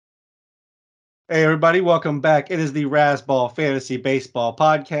Hey everybody, welcome back. It is the Razzball Fantasy Baseball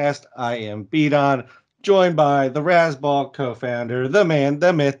Podcast. I am Beaton, joined by the Razzball co-founder, the man,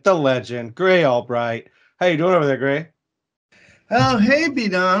 the myth, the legend, Gray Albright. How you doing over there, Gray? Oh, hey, B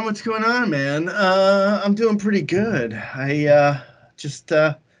Don, what's going on, man? I'm doing pretty good. I just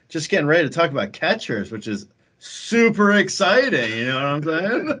just getting ready to talk about catchers, which is super exciting. You know what I'm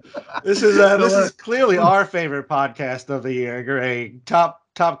saying? This is I this is love- clearly our favorite podcast of the year, Gray. Top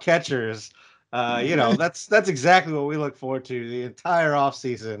catchers. That's exactly what we look forward to the entire off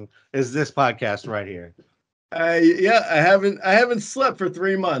season. Is this podcast right here? yeah, I haven't slept for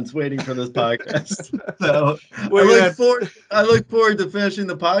 3 months waiting for this podcast. So I We're look gonna forward I look forward to finishing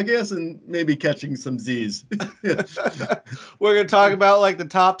the podcast and maybe catching some Z's. We're gonna talk about like the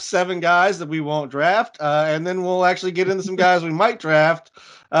top seven guys that we won't draft, and then we'll actually get into some guys we might draft.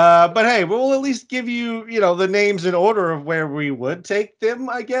 But hey, we'll at least give you, the names in order of where we would take them,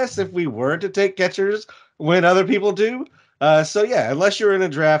 I guess, if we were to take catchers when other people do. So yeah, unless you're in a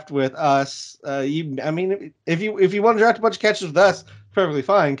draft with us, if you want to draft a bunch of catchers with us, perfectly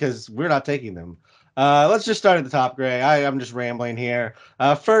fine because we're not taking them. Let's just start at the top, Gray. I'm just rambling here.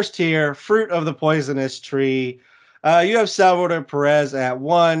 First here, fruit of the poisonous tree. You have Salvador Perez at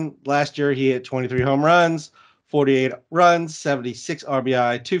one. Last year, he hit 23 home runs, 48 runs, 76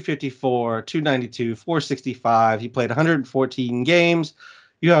 RBI, 254, 292, 465. He played 114 games.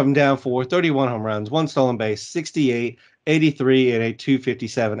 You have him down for 31 home runs, one stolen base, 68, 83, and a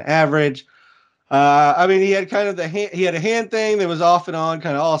 257 average. He had kind of he had a hand thing that was off and on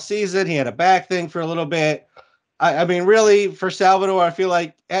kind of all season. He had a back thing for a little bit. Really, for Salvador, I feel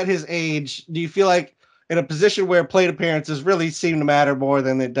like at his age, do you feel like in a position where plate appearances really seem to matter more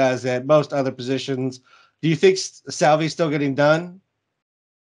than it does at most other positions, do you think Salvi's still getting done?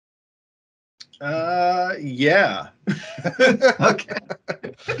 Yeah. Okay.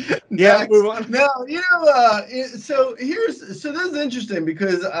 Yeah, move Next. on. No, so this is interesting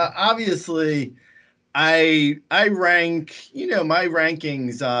because obviously I rank, my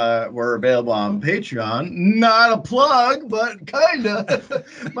rankings were available on Patreon. Not a plug, but kind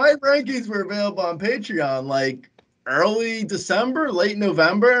of. My rankings were available on Patreon like early December, late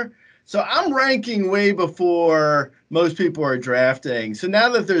November. So I'm ranking way before most people are drafting. So now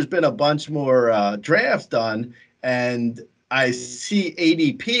that there's been a bunch more drafts done and I see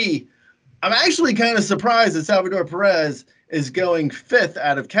ADP, I'm actually kind of surprised that Salvador Perez is going fifth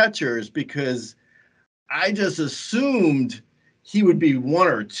out of catchers because I just assumed he would be one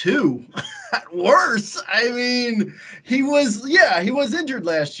or two at worst. I mean, he was injured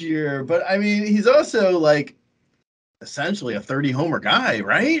last year, but I mean, he's also like essentially a 30 homer guy,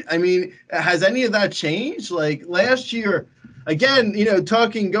 right? I mean, has any of that changed? Like last year, again,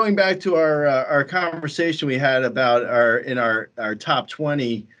 going back to our conversation we had about our top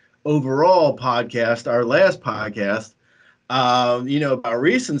 20 overall podcast, our last podcast, about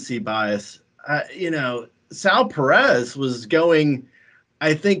recency bias. Sal Perez was going,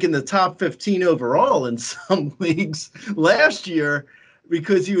 I think, in the top 15 overall in some leagues last year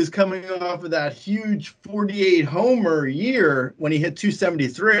because he was coming off of that huge 48 homer year when he hit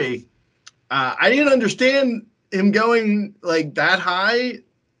 273. I didn't understand him going like that high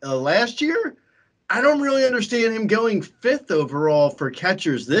last year. I don't really understand him going fifth overall for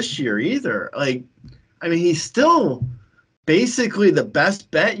catchers this year either. Like, I mean, he's still basically the best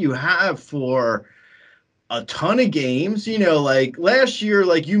bet you have for a ton of games. Like last year,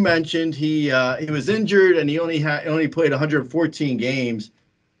 like you mentioned, he was injured and he only played 114 games.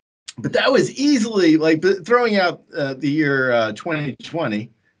 But that was easily like throwing out the year 2020,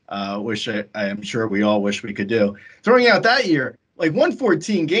 which I am sure we all wish we could do. Throwing out that year, like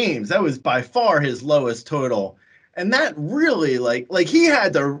 114 games, that was by far his lowest total, and that really like he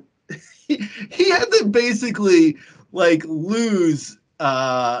had to he had to basically like lose.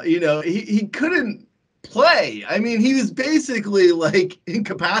 He couldn't play. I mean, he was basically like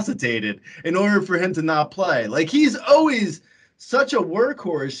incapacitated in order for him to not play. Like he's always such a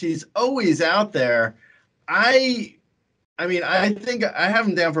workhorse. He's always out there. I I mean, I think I have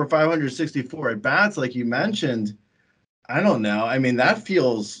him down for 564 at bats, like you mentioned. I don't know. I mean, that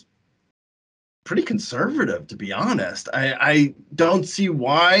feels pretty conservative, to be honest. I don't see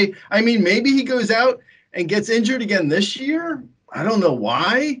why. I mean, maybe he goes out and gets injured again this year. I don't know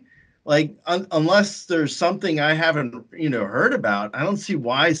why. Like, unless there's something I haven't, heard about, I don't see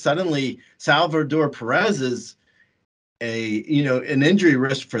why suddenly Salvador Perez is an injury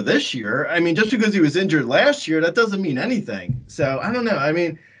risk for this year. I mean, just because he was injured last year, that doesn't mean anything. So I don't know. I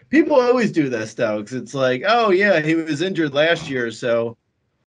mean, people always do this though, because it's like, oh yeah, he was injured last year, so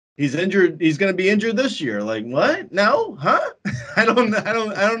he's injured. He's going to be injured this year. Like what? No, huh? I don't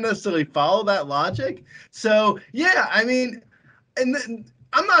necessarily follow that logic. So yeah, I mean, and then,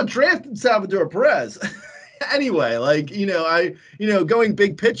 I'm not drafting Salvador Perez. Anyway, like going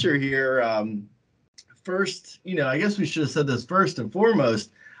big picture here. First, I guess we should have said this first and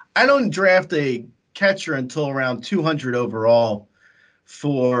foremost. I don't draft a catcher until around 200 overall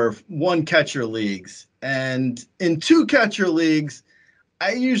for one catcher leagues, and in two catcher leagues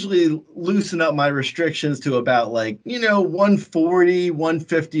I usually loosen up my restrictions to about 140,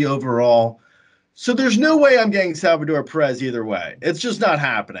 150 overall. So there's no way I'm getting Salvador Perez either way. It's just not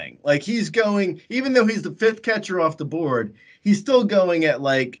happening. Like he's going, even though he's the fifth catcher off the board, he's still going at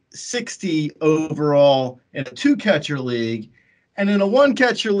 60 overall in a two catcher league. And in a one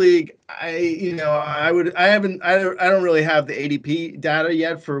catcher league, I don't really have the ADP data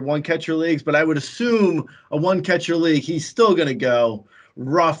yet for one catcher leagues, but I would assume a one catcher league, he's still going to go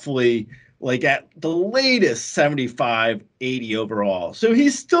roughly at the latest 75, 80 overall. So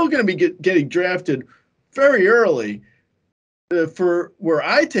he's still going to be getting drafted very early for where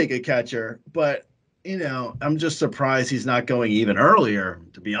I take a catcher. But, I'm just surprised he's not going even earlier,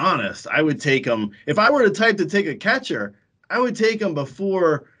 to be honest. I would take him. If I were to type to take a catcher, I would take him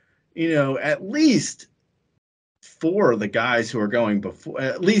before, at least four of the guys who are going before.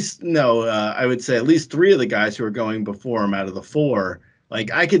 I would say at least three of the guys who are going before him out of the four.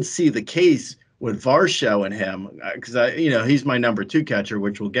 I could see the case with Varsho and him because he's my number two catcher,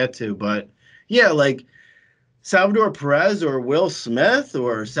 which we'll get to. But yeah, Salvador Perez or Will Smith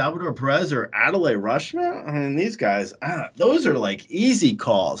or Salvador Perez or Adley Rutschman. I mean, these guys, those are easy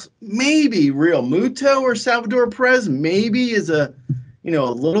calls. Maybe Real Muto or Salvador Perez maybe is a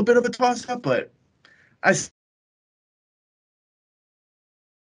little bit of a toss up, but I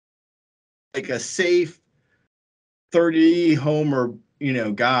a safe 30 homer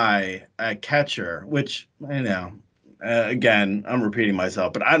guy at catcher, which again, I'm repeating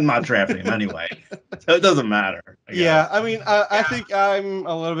myself, but I'm not drafting him anyway, so it doesn't matter. Yeah, I mean, I think I'm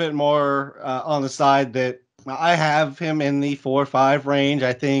a little bit more on the side that I have him in the 4 or 5 range.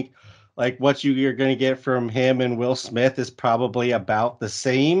 I think what you're going to get from him and Will Smith is probably about the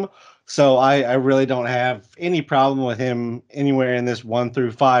same. So I really don't have any problem with him anywhere in this 1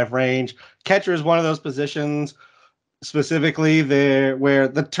 through 5 range. Catcher is one of those positions specifically there where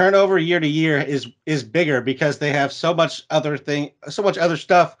the turnover year to year is bigger because they have so much other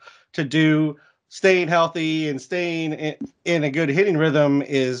stuff to do. Staying healthy and staying in a good hitting rhythm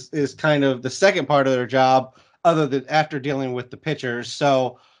is kind of the second part of their job, other than after dealing with the pitchers.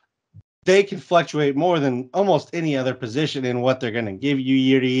 So they can fluctuate more than almost any other position in what they're going to give you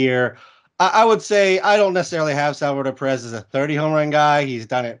year to year. I would say I don't necessarily have Salvador Perez as a 30 home run guy. He's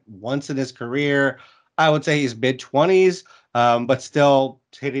done it once in his career. I would say he's mid-20s, but still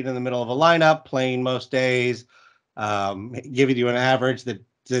hitting in the middle of a lineup, playing most days, giving you an average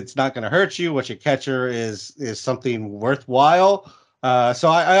that's not going to hurt you, which a catcher is something worthwhile. So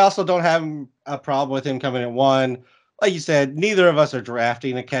I also don't have a problem with him coming at 1. Like you said, neither of us are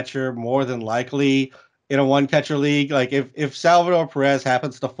drafting a catcher more than likely in a one catcher league. If Salvador Perez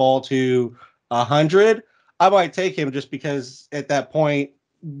happens to fall to 100, I might take him just because at that point,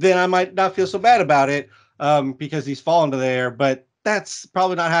 then I might not feel so bad about it because he's fallen to there. But that's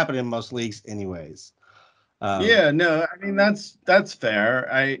probably not happening in most leagues anyways. Yeah, no, I mean, that's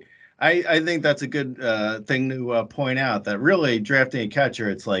fair. I think that's a good thing to point out, that really drafting a catcher,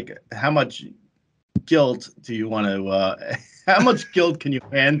 it's how much guilt do you want to how much guilt can you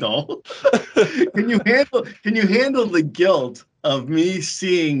handle? Can you handle the guilt of me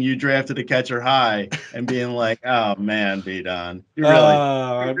seeing you drafted a catcher high and being like, oh man, B-Don, you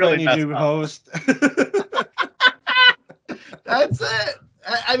really need to host. That's it.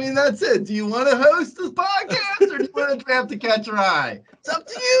 I mean, that's it. Do you want to host this podcast or do you want to draft a catcher high? It's up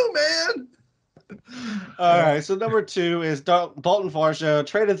to you, man. All right. So number 2 is Dalton Varsho,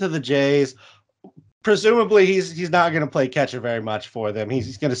 traded to the Jays. Presumably, he's not going to play catcher very much for them.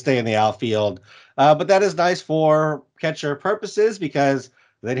 He's going to stay in the outfield. But that is nice for catcher purposes because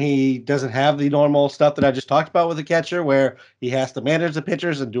then he doesn't have the normal stuff that I just talked about with the catcher where he has to manage the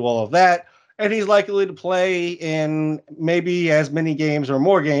pitchers and do all of that. And he's likely to play in maybe as many games or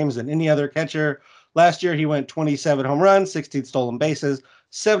more games than any other catcher. Last year, he went 27 home runs, 16 stolen bases,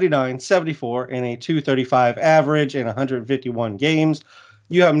 79, 74, and a 235 average in 151 games.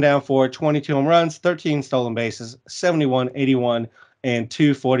 You have him down for 22 home runs, 13 stolen bases, 71, 81, and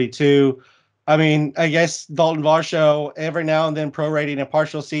 242. I mean, I guess Dalton Varsho every now and then prorating a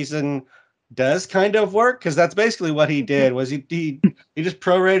partial season does kind of work because that's basically what he did. Was he just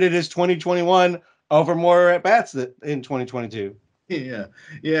prorated his 2021 over more at bats in 2022. Yeah,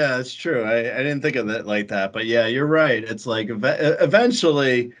 yeah, it's true. I didn't think of it like that, but yeah, you're right. It's like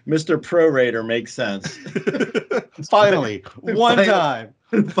eventually, Mr. Prorater makes sense. Finally, one Finally, time.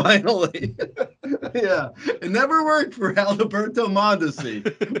 finally, yeah, it never worked for Alberto Mondesi,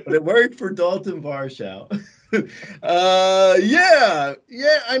 but it worked for Dalton Varsho. Yeah,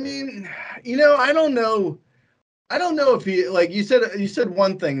 yeah. I mean, I don't know. I don't know if he like you said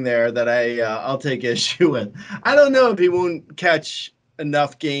one thing there that I'll take issue with. I don't know if he won't catch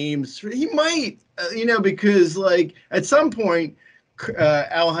enough games. He might, because like at some point,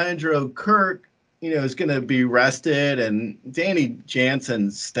 Alejandro Kirk, is going to be rested, and Danny Jansen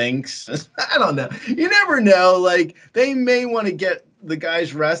stinks. I don't know. You never know. Like they may want to get the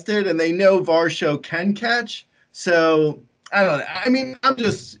guys rested, and they know Varsho can catch. So I don't know. I mean, I'm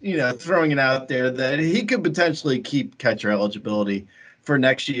just, throwing it out there that he could potentially keep catcher eligibility for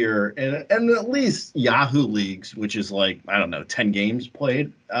next year and at least Yahoo leagues, which is like, I don't know, 10 games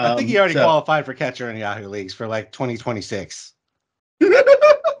played. I think he already So qualified for catcher in Yahoo leagues for like 2026. yeah,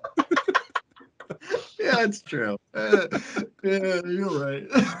 it's true. Yeah, you're right.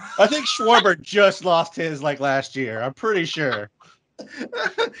 I think Schwarber just lost his like last year. I'm pretty sure.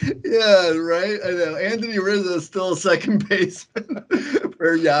 Yeah, right. I know. Anthony Rizzo is still second baseman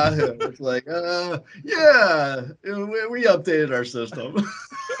for Yahoo. It's like, yeah, we updated our system.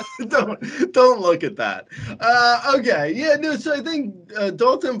 don't look at that. Okay, yeah, no. So I think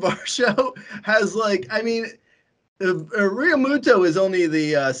Dalton Varsho has like, I mean, Realmuto is only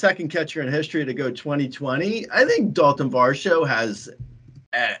the second catcher in history to go 2020. I think Dalton Varsho has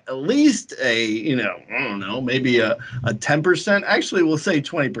at least I don't know, maybe a 10%. Actually, we'll say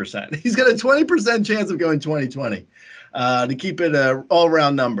 20%. He's got a 20% chance of going 2020 to keep it all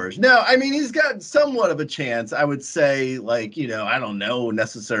round numbers. No, I mean, he's got somewhat of a chance. I would say, like, I don't know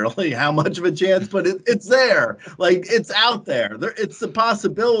necessarily how much of a chance, but it's there. Like, it's out there. It's a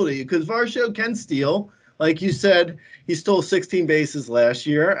possibility because Varsho can steal. Like you said, he stole 16 bases last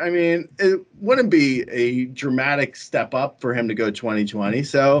year. I mean, it wouldn't be a dramatic step up for him to go 2020.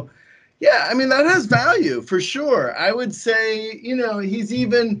 So, yeah, I mean, that has value for sure. I would say, he's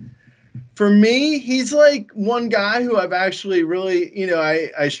even, for me, he's like one guy who I've actually really,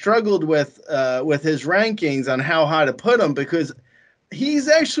 I struggled with his rankings on how high to put him because he's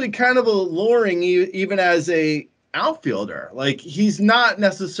actually kind of alluring even as a outfielder. Like he's not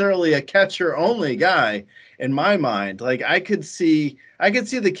necessarily a catcher only guy in my mind. Like I could see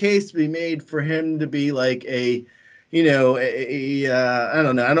the case to be made for him to be like I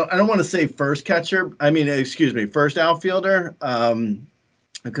don't know. I don't want to say first catcher. I mean, excuse me, first outfielder.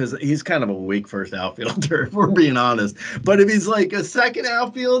 Because he's kind of a weak first outfielder, if we're being honest. But if he's like a second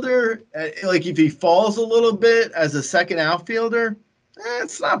outfielder, like if he falls a little bit as a second outfielder,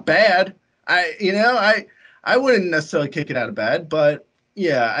 it's not bad. I wouldn't necessarily kick it out of bed, but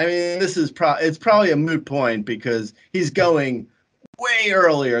yeah, I mean, it's probably a moot point because he's going way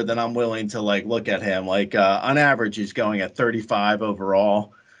earlier than I'm willing to like look at him. Like on average, he's going at 35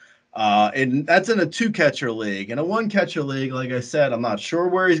 overall. And that's in a 2-catcher league. In a 1-catcher league, like I said, I'm not sure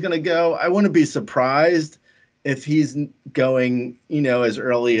where he's going to go. I wouldn't be surprised if he's going, as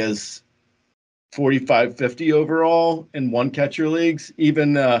early as 45, 50 overall in 1-catcher leagues,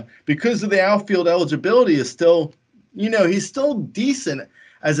 even because of the outfield eligibility is still, he's still decent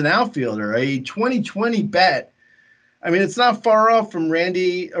as an outfielder. A 2020 bet. I mean, it's not far off from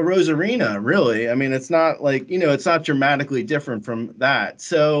Randy Rosarina, really. I mean, it's not like, it's not dramatically different from that.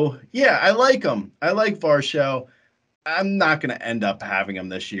 So, yeah, I like him. I like Varsho. I'm not going to end up having him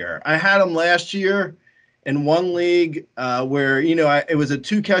this year. I had him last year in one league where, it was a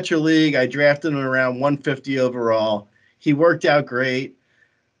 2-catcher league. I drafted him around 150 overall. He worked out great.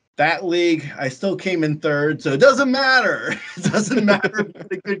 That league, I still came in third, so it doesn't matter. It doesn't matter if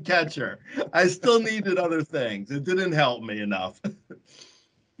it's a good catcher. I still needed other things. It didn't help me enough.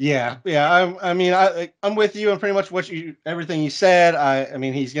 Yeah. I'm with you on pretty much everything you said. I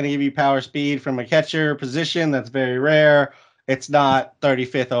mean, he's going to give you power speed from a catcher position. That's very rare. It's not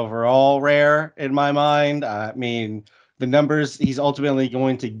 35th overall rare in my mind. I mean, the numbers he's ultimately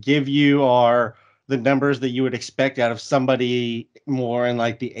going to give you are the numbers that you would expect out of somebody more in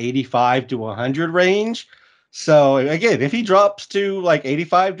like the 85 to 100 range. So again, if he drops to like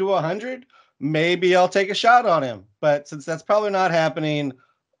 85 to 100, maybe I'll take a shot on him. But since that's probably not happening,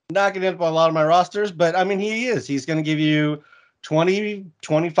 not going to end up on a lot of my rosters, but I mean, he's going to give you 20,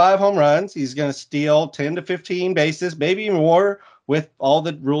 25 home runs. He's going to steal 10 to 15 bases, maybe more with all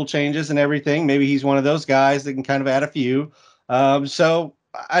the rule changes and everything. Maybe he's one of those guys that can kind of add a few. So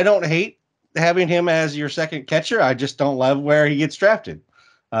I don't hate having him as your second catcher. I just don't love where he gets drafted.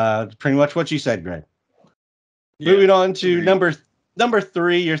 Pretty much what you said, Greg. Yeah, moving on to number Number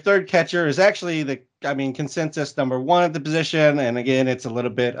 3, your third catcher is actually consensus number 1 at the position. And again, it's a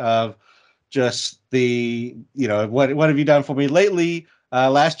little bit of just what have you done for me lately?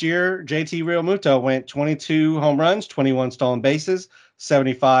 Last year, JT Realmuto went 22 home runs, 21 stolen bases,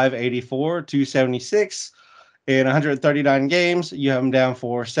 75, 84, 276 in 139 games. You have him down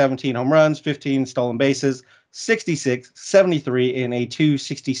for 17 home runs, 15 stolen bases, 66, 73 in a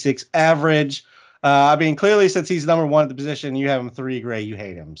 266 average. Clearly, since he's number 1 at the position, you have him 3, Gray. You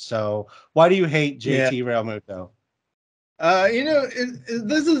hate him. So why do you hate JT Realmuto?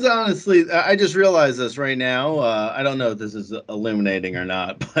 This is honestly, I just realized this right now. I don't know if this is illuminating or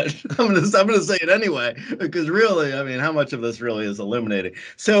not, but I'm gonna say it anyway, because really, I mean, how much of this really is illuminating?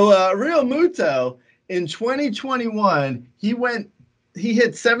 So, Real Muto in 2021, he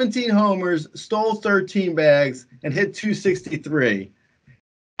hit 17 homers, stole 13 bags, and hit 263.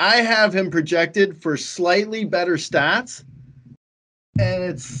 I have him projected for slightly better stats, and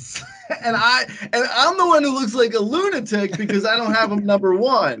it's and I'm the one who looks like a lunatic because I don't have him number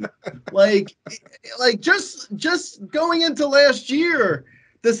 1. Like just going into last year,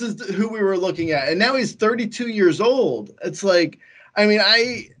 this is who we were looking at, and now he's 32 years old. It's like, I mean,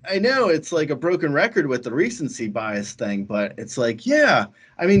 I know it's like a broken record with the recency bias thing, but it's like, yeah,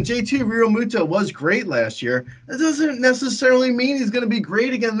 I mean, JT Realmuto was great last year. That doesn't necessarily mean he's going to be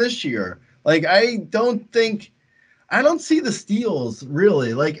great again this year. Like, I don't see the steals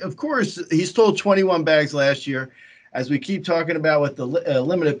really. Like, of course, he stole 21 bags last year. As we keep talking about with the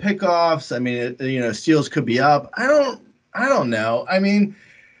limited pickoffs, I mean, steals could be up. I don't know. I mean,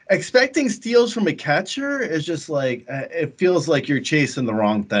 expecting steals from a catcher is just like, it feels like you're chasing the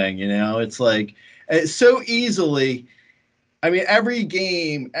wrong thing. It's like, it's so easily. I mean, every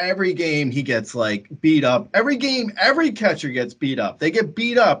game he gets like beat up. Every game, every catcher gets beat up. They get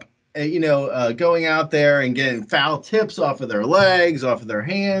beat up, going out there and getting foul tips off of their legs, off of their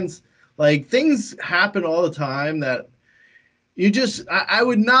hands. Like, things happen all the time that I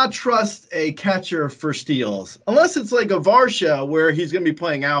would not trust a catcher for steals unless it's like a Varsho where he's going to be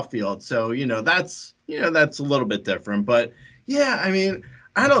playing outfield. So, that's a little bit different. But yeah, I mean,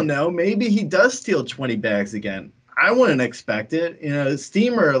 I don't know. Maybe he does steal 20 bags again. I wouldn't expect it.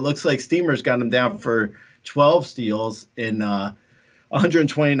 Steamer, it looks like Steamer's got him down for 12 steals in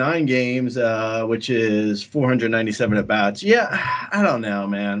 129 games, which is 497 at bats. Yeah, I don't know,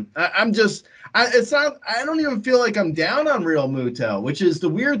 man. I don't even feel like I'm down on Realmuto, which is the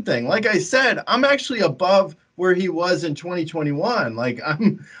weird thing. Like I said, I'm actually above where he was in 2021. Like,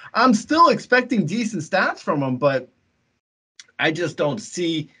 I'm still expecting decent stats from him, but I just don't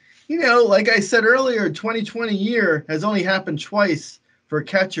see, like I said earlier, 2020 year has only happened twice for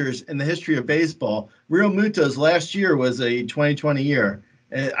catchers in the history of baseball. Realmuto's last year was a 2020 year.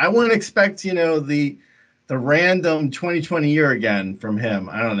 I wouldn't expect, the random 2020 year again from him.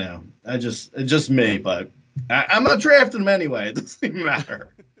 I don't know. It's just me, but I'm not drafting him anyway. It doesn't even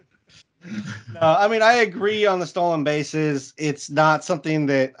matter. No, I mean, I agree on the stolen bases. It's not something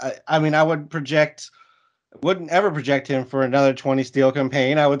that I wouldn't ever project him for another 20 steal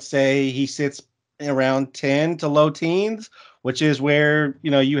campaign. I would say he sits around 10 to low teens, which is where,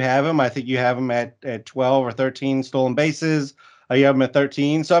 you have him. I think you have him at 12 or 13 stolen bases. You have him at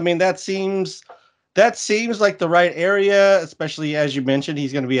 13. So, I mean, that seems like the right area, especially as you mentioned,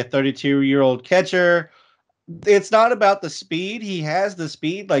 he's going to be a 32-year-old catcher. It's not about the speed. He has the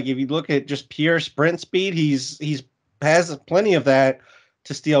speed. Like, if you look at just pure sprint speed, he's has plenty of that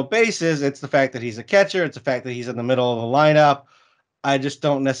to steal bases. It's the fact that he's a catcher. It's the fact that he's in the middle of the lineup. I just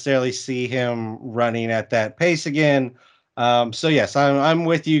don't necessarily see him running at that pace again. So yes, I'm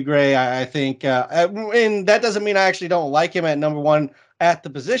with you, Gray. I think, and that doesn't mean I actually don't like him at number 1 at the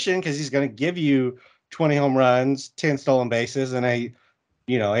position, because he's going to give you 20 home runs, 10 stolen bases, and a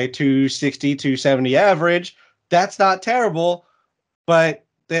 260, 270 average. That's not terrible, but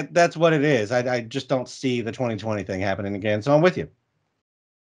that's what it is. I just don't see the 2020 thing happening again. So I'm with you.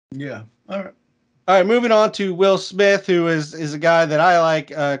 Yeah. All right. Moving on to Will Smith, who is a guy that I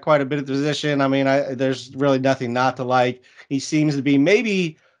like quite a bit at the position. I mean, there's really nothing not to like. He seems to be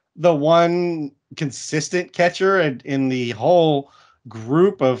maybe the one consistent catcher in the whole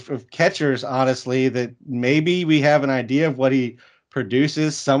group of catchers, honestly, that maybe we have an idea of what he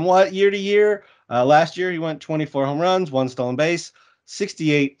produces somewhat year to year. Last year, he went 24 home runs, 1 stolen base,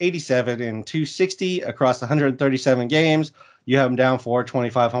 68, 87, and 260 across 137 games. You have him down for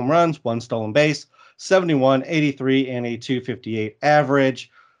 25 home runs, 1 stolen base, 71, 83, and a 258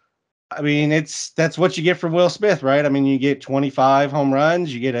 average. I mean, that's what you get from Will Smith, right? I mean, you get 25 home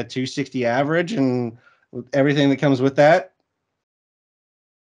runs, you get a 260 average, and everything that comes with that.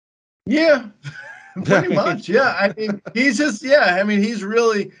 Yeah. Pretty much, yeah. I mean, he's just, yeah. I mean, he's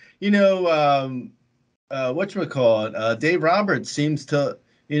really, whatchamacallit, Dave Roberts seems to,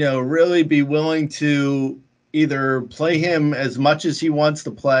 really be willing to either play him as much as he wants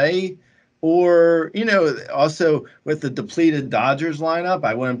to play, or, also with the depleted Dodgers lineup,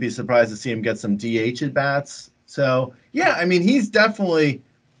 I wouldn't be surprised to see him get some DH at bats. So, yeah, I mean, he's definitely.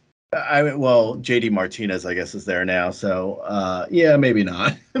 Well, JD Martinez, I guess, is there now. So, yeah, maybe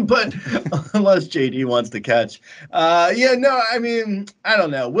not. But unless JD wants to catch. Yeah, no, I mean, I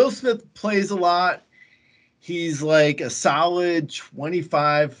don't know. Will Smith plays a lot. He's like a solid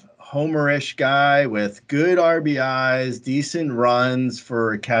 25 homerish guy with good RBIs, decent runs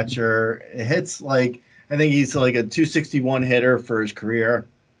for a catcher. It hits like, I think he's like a 261 hitter for his career.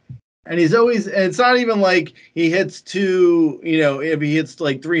 And he's always, and it's not even like he hits if he hits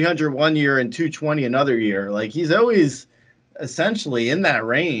like 300 one year and 220 another year. Like he's always essentially in that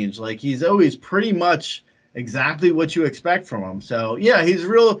range. Like he's always pretty much exactly what you expect from him. So yeah, he's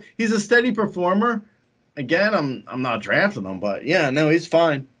a steady performer. Again, I'm not drafting him, but yeah, no, he's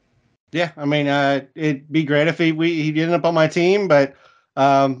fine. Yeah, I mean, it'd be great if he ended up on my team, but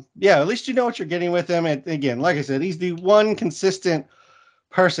yeah, at least you know what you're getting with him. And again, like I said, he's the one consistent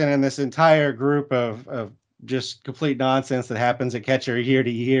person in this entire group of just complete nonsense that happens at catcher year to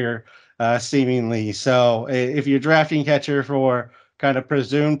year, seemingly. So if you're drafting catcher for kind of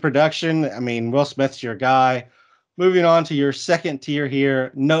presumed production, I mean, Will Smith's your guy. Moving on to your second tier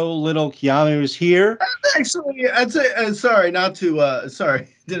here, no little Keanu's here. Actually, I'd say, sorry,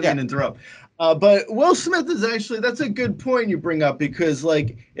 didn't mean to interrupt. But Will Smith is actually, that's a good point you bring up, because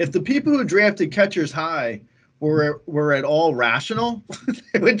like if the people who drafted catchers high were at all rational,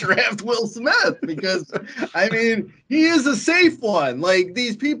 they would draft Will Smith, because I mean, he is a safe one. Like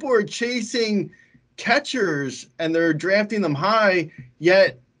these people are chasing catchers and they're drafting them high,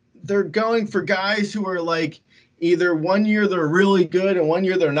 yet they're going for guys who are like either one year they're really good and one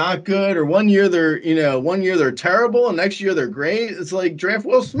year they're not good, or one year they're terrible and next year they're great. It's like draft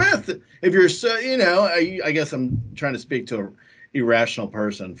Will Smith if you're so, I guess I'm trying to speak to an irrational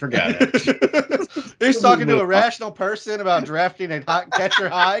person. Forget it. He's talking to a rational person about drafting a catcher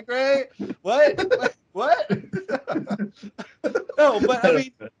high, Gray. What? No, but I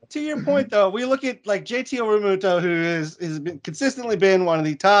mean, to your point though, we look at like JT Realmuto, who has consistently been one of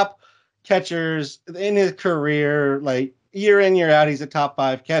the top catchers in his career, like year in, year out. He's a top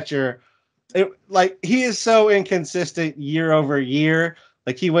 5 catcher. He is so inconsistent year over year.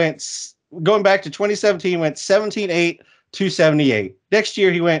 Like he went, going back to 2017, went 17-8, 278. Next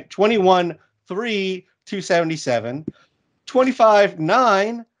year he went 21-3, 277,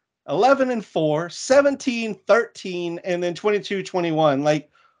 25-9, 11-4, 17-13, and then 22-21. Like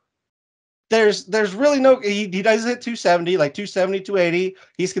there's really no, he does hit 270, like 270, 280.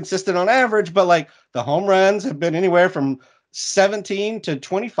 He's consistent on average, but like the home runs have been anywhere from 17 to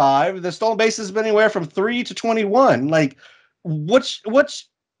 25. The stolen bases have been anywhere from 3 to 21. Like which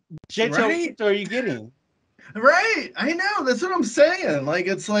JT are you getting? Right. I know. That's what I'm saying. Like,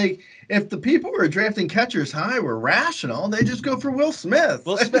 it's like if the people who are drafting catchers high were rational, they just go for Will Smith.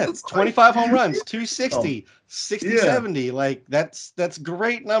 Will Smith, 25 home runs, 260, 60, 70. Like that's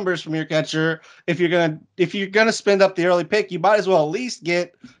great numbers from your catcher. If you're gonna spend up the early pick, you might as well at least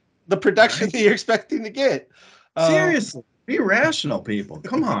get the production that you're expecting to get. Seriously. Be rational, people.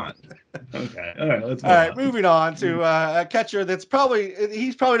 Come on. Okay. All right. Let's move on. Moving on to a catcher that's probably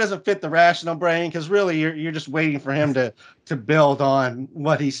doesn't fit the rational brain, because really you're just waiting for him to build on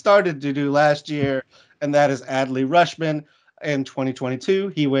what he started to do last year, and that is Adley Rutschman. In 2022,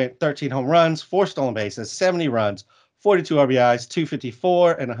 he went 13 home runs, 4 stolen bases, 70 runs, 42 RBIs,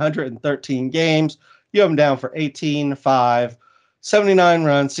 254, and 113 games. You have him down for 18-5, 79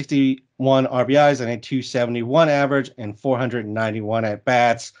 runs, 61 RBIs, and a 271 average, and 491 at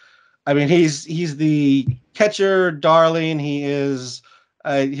bats. I mean, he's the catcher darling. He is,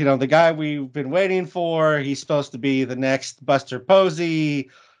 the guy we've been waiting for. He's supposed to be the next Buster Posey.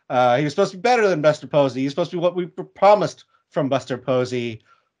 He was supposed to be better than Buster Posey. He's supposed to be what we promised from Buster Posey.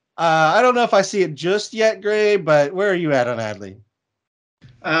 I don't know if I see it just yet, Gray, but where are you at on Adley?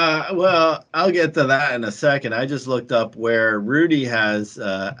 Well, I'll get to that in a second. I just looked up where Rudy has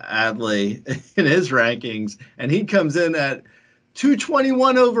Adley in his rankings, and he comes in at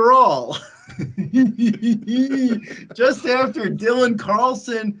 221 overall. Just after Dylan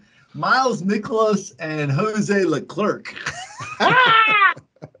Carlson, Miles Mikolas, and Jose Leclerc.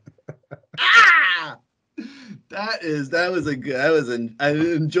 That was an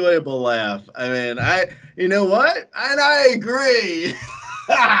enjoyable laugh. I mean, you know what? And I agree.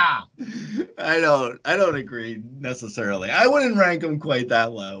 I don't agree necessarily. I wouldn't rank him quite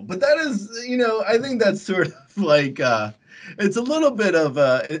that low, but that is, I think that's sort of like it's a little bit of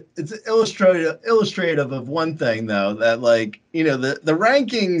it's illustrative of one thing though, that like, the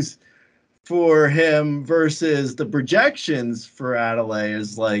rankings for him versus the projections for Adelaide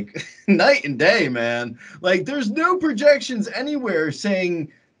is like night and day, man. Like there's no projections anywhere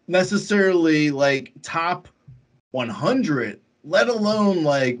saying necessarily like top 100, let alone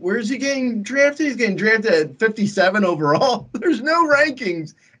like where's he getting drafted? He's getting drafted at 57 overall. There's no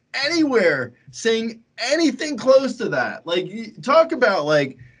rankings anywhere saying anything close to that. Like talk about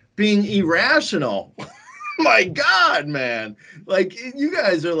like being irrational. My God, man. Like you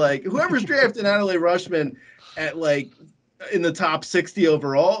guys are like whoever's drafting Adelaide Rushman at like in the top 60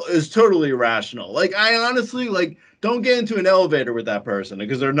 overall is totally irrational. Like I honestly like don't get into an elevator with that person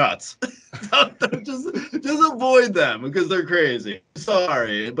because they're nuts. just avoid them because they're crazy.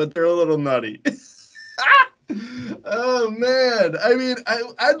 Sorry, but they're a little nutty. Oh man. I mean,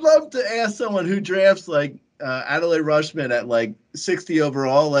 I'd love to ask someone who drafts like Adelaide Rushman at like 60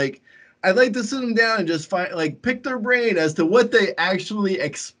 overall, like I'd like to sit them down and just pick their brain as to what they actually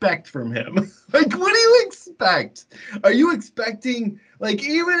expect from him. Like, what do you expect? Are you expecting, like,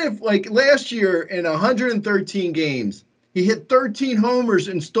 even if, like, last year in 113 games, he hit 13 homers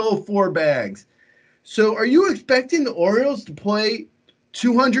and stole 4 bags. So are you expecting the Orioles to play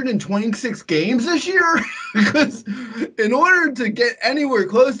 226 games this year? Because in order to get anywhere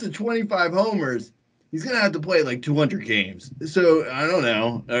close to 25 homers, he's going to have to play like 200 games. So I don't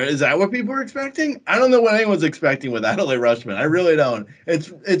know. Is that what people are expecting? I don't know what anyone's expecting with Adelaide Rushman. I really don't.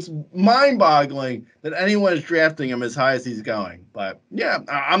 It's mind-boggling that anyone is drafting him as high as he's going. But yeah,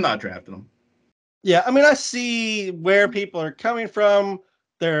 I'm not drafting him. Yeah, I mean, I see where people are coming from.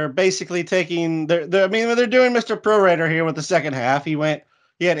 They're basically taking they're doing Mr. Prorater here with the second half. He had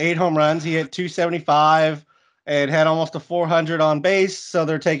 8 home runs, he hit 275 and had almost a 400 on base. So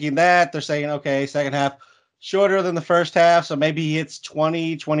they're taking that. They're saying, okay, second half shorter than the first half. So maybe he hits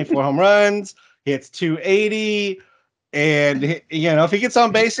 24 home runs, he hits 280. And, if he gets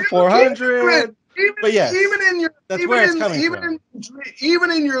on base at 400, but yes, that's where it's coming from. Even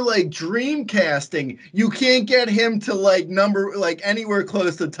in your like dream casting, you can't get him to like number like anywhere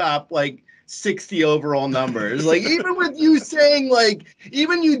close to top like 60 overall numbers. Like even with you saying like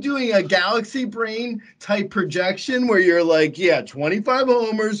even you doing a galaxy brain type projection where you're like, yeah, 25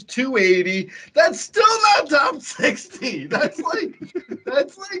 homers, 280, that's still not top 60. That's like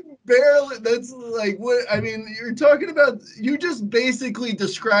barely, that's like what I mean, you're talking about, you just basically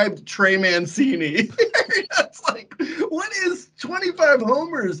described Trey Mancini. That's like, what is 25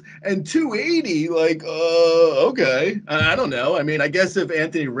 homers and 280? Like, okay. I don't know. I mean, I guess if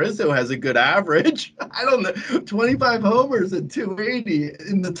Anthony Rizzo has a good average, I don't know. 25 homers and 280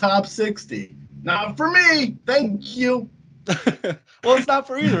 in the top 60. Not for me. Thank you. Well, it's not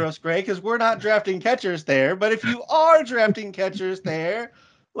for either of us, Greg, because we're not drafting catchers there. But if you are drafting catchers there,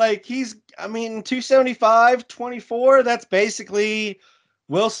 like 275, 24, that's basically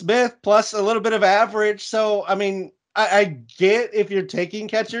Will Smith plus a little bit of average. So, I mean, I get if you're taking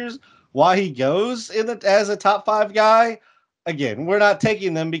catchers why he goes as a top 5 guy. Again, we're not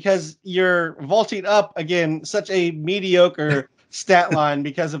taking them because you're vaulting up, again, such a mediocre stat line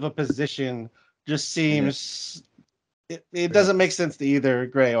because of a position just seems... It doesn't make sense to either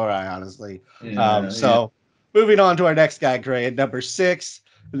Gray or I, honestly. Moving on to our next guy, Gray, at number 6,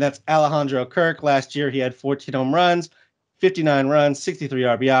 and that's Alejandro Kirk. Last year, he had 14 home runs, 59 runs, 63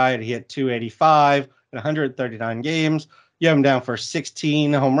 RBI, and he hit 285 in 139 games. You have him down for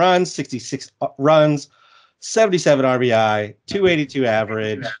 16 home runs, 66 runs, 77 RBI, 282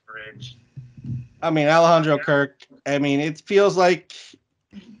 average. I mean, Alejandro Kirk, I mean, it feels like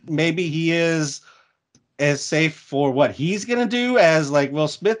maybe he is as safe for what he's going to do as like Will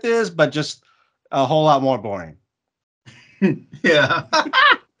Smith is, but just a whole lot more boring. Yeah.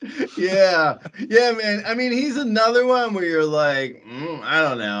 Yeah, man. I mean, he's another one where you're like, I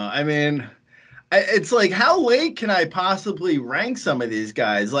don't know. I mean, it's like, how late can I possibly rank some of these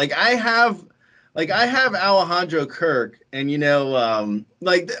guys? Like I have Alejandro Kirk, and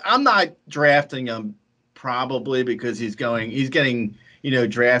I'm not drafting him probably because he's getting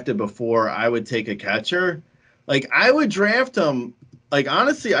drafted before I would take a catcher. Like I would draft him. Like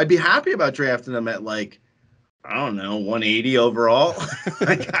honestly, I'd be happy about drafting him at like, I don't know, 180 overall.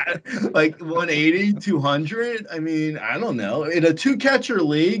 like 180, 200. I mean, I don't know. In a 2-catcher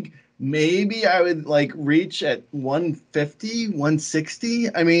league, maybe I would like reach at 150,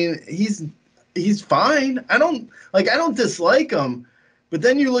 160. I mean, he's fine. I don't dislike him, But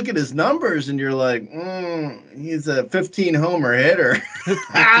then you look at his numbers and you're like, he's a 15 homer hitter.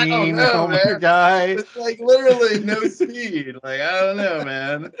 I don't 15 know, homer man. guy. It's like literally no speed. Like, I don't know,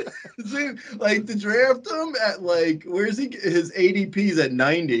 man. See, like to draft him at like, where's he? His ADP's at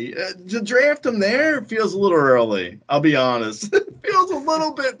 90. To draft him there feels a little early. I'll be honest. It feels a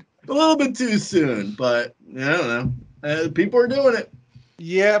little bit too soon. But I don't know. People are doing it.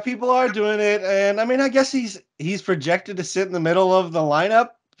 Yeah, people are doing it, and I mean, I guess he's projected to sit in the middle of the lineup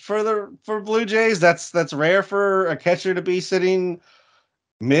for Blue Jays. That's rare for a catcher to be sitting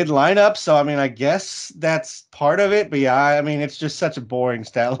mid lineup. So I mean, I guess that's part of it. But yeah, I mean, it's just such a boring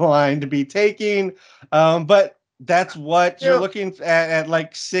stat line to be taking. But that's what you're looking at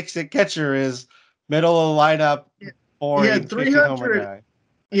like 6 at catcher is middle of the lineup, boring 50 homer guy.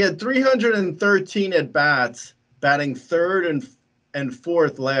 He had 313 at bats, batting third and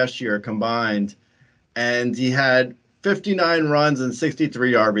fourth last year combined, and he had 59 runs and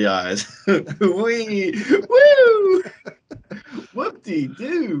 63 RBIs. Woo!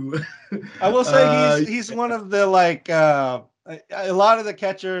 Whoop-de-doo. I will say he's one of the like a lot of the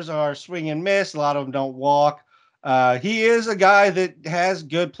catchers are swing and miss. A lot of them don't walk. He is a guy that has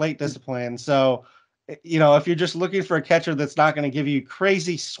good plate discipline. So, you know, if you're just looking for a catcher that's not going to give you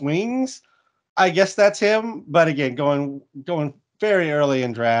crazy swings, I guess that's him. But again, going very early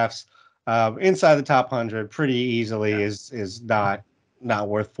in drafts, inside the top 100 pretty easily is not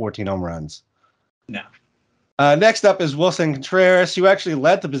worth 14 home runs. No. Next up is Wilson Contreras, who actually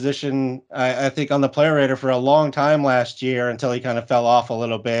led the position, I think, on the player rater for a long time last year until he kind of fell off a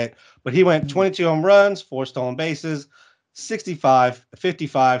little bit. But he went 22 home runs, 4 stolen bases, 65,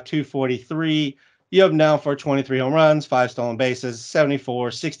 55, 243. You have him now for 23 home runs, 5 stolen bases, 74,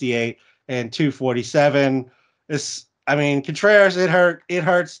 68, and 247. I mean, Contreras, it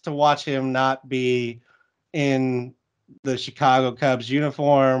hurts to watch him not be in the Chicago Cubs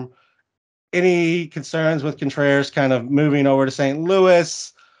uniform. Any concerns with Contreras kind of moving over to St.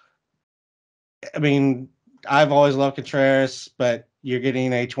 Louis? I mean, I've always loved Contreras, but you're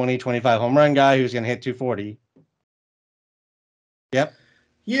getting a 20-25 home run guy who's going to hit 240. Yep.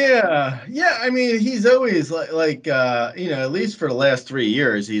 Yeah. I mean, he's always like you know, at least for the last 3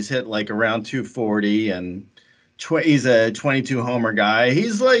 years, he's hit like around 240, and he's a 22 homer guy.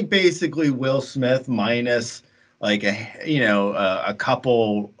 He's like basically Will Smith minus like a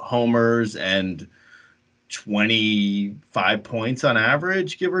couple homers and 25 points on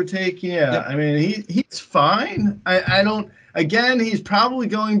average, give or take. Yeah. Yep. I mean, he's fine. I don't, again, he's probably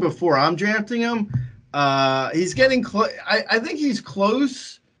going before I'm drafting him. He's getting close. I think he's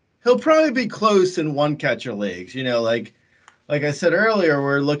close. He'll probably be close in one catcher leagues. You know, like I said earlier,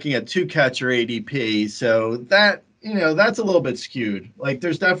 we're looking at 2 catcher ADP. So that, you know, that's a little bit skewed. Like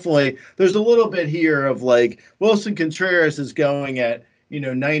there's a little bit here of like Wilson Contreras is going at,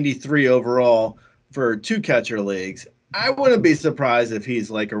 93 overall for 2 catcher leagues. I wouldn't be surprised if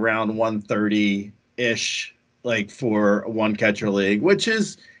he's like around 130-ish, like for a 1 catcher league, which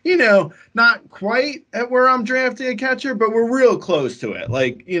is, not quite at where I'm drafting a catcher, but we're real close to it.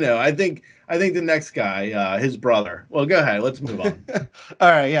 Like, I think the next guy, his brother. Well, go ahead. Let's move on. All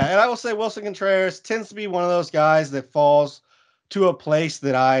right. Yeah. And I will say Wilson Contreras tends to be one of those guys that falls to a place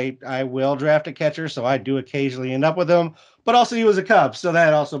that I will draft a catcher. So I do occasionally end up with him, but also he was a Cub. So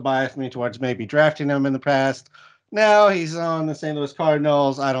that also biased me towards maybe drafting him in the past. Now he's on the St. Louis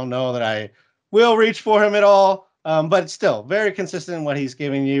Cardinals. I don't know that I will reach for him at all. But still very consistent in what he's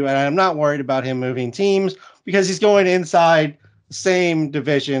giving you. And I'm not worried about him moving teams because he's going inside the same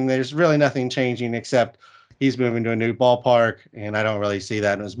division. There's really nothing changing except he's moving to a new ballpark. And I don't really see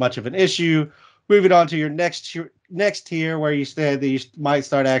that as much of an issue. Moving on to your next tier where you said that you might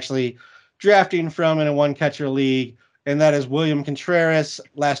start actually drafting from in a 1 catcher league. And that is William Contreras.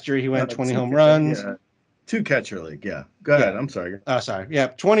 Last year, he went 20 home runs. Yeah. 2 catcher league. Yeah. Go ahead. I'm sorry. Oh, sorry. Yeah.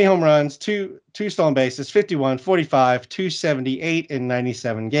 20 home runs, two stolen bases, 51, 45, 278 in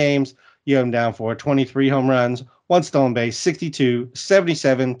 97 games. You have him down for 23 home runs, 1 stolen base, 62,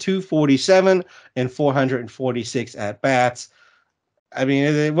 77, 247, and 446 at bats. I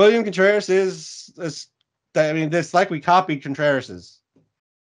mean, William Contreras is it's like we copied Contreras's.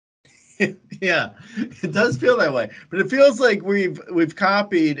 Yeah, it does feel that way, but it feels like we've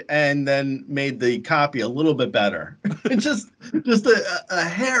copied and then made the copy a little bit better, just a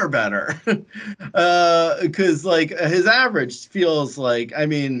hair better, because like his average feels like, I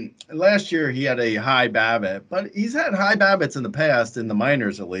mean, last year he had a high BABIP, but he's had high BABIPs in the past in the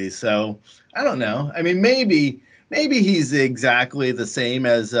minors at least. So I don't know. I mean, maybe he's exactly the same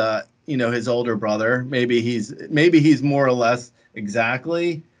as his older brother. Maybe he's more or less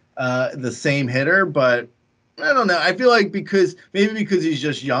exactly the same hitter, but I don't know. I feel like because he's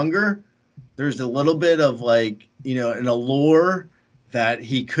just younger, there's a little bit of like, an allure that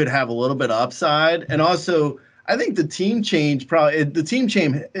he could have a little bit of upside. And also, I think the team change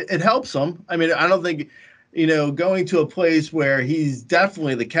it helps him. I mean, I don't think, going to a place where he's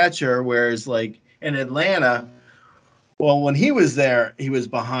definitely the catcher, whereas like in Atlanta, well, when he was there, he was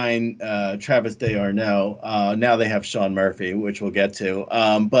behind Travis d'Arnaud. Now they have Sean Murphy, which we'll get to.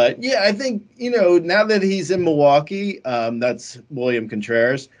 But yeah, I think, now that he's in Milwaukee, that's William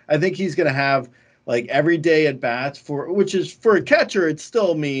Contreras. I think he's going to have like every day at bats which is for a catcher, it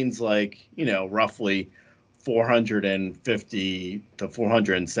still means like, roughly 450 to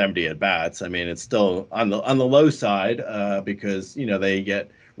 470 at bats. I mean, it's still on the low side because, they get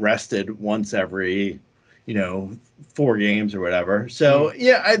rested once every 4 games or whatever. So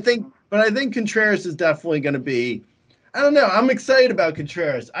yeah, I think Contreras is definitely going to be. I don't know. I'm excited about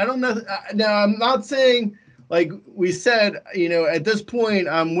Contreras. I don't know. Now I'm not saying like we said. At this point,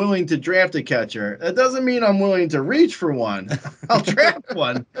 I'm willing to draft a catcher. That doesn't mean I'm willing to reach for one. I'll draft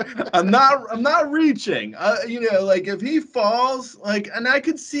one. I'm not reaching. Like if he falls, like, and I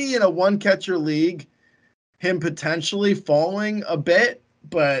could see in a one catcher league, him potentially falling a bit,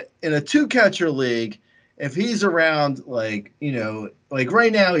 but in a 2-catcher league, if he's around like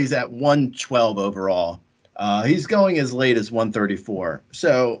right now he's at 112 overall. He's going as late as 134.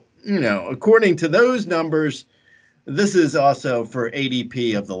 So, according to those numbers, this is also for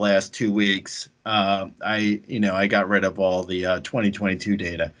ADP of the last 2 weeks. I got rid of all the 2022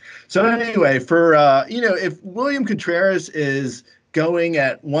 data. So anyway, for if William Contreras is going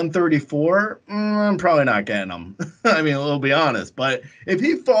at 134, I'm probably not getting him. I mean, we'll be honest. But if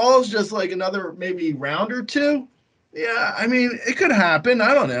he falls just like another maybe round or two, yeah, I mean, it could happen.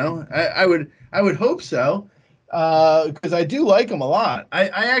 I don't know. I would hope so because I do like him a lot. I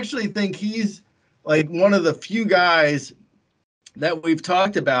actually think he's like one of the few guys that we've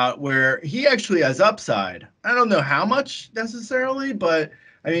talked about where he actually has upside. I don't know how much necessarily, but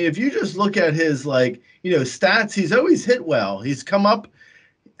I mean, if you just look at his stats, he's always hit well. He's come up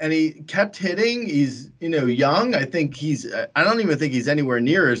and he kept hitting. He's, young. I don't even think he's anywhere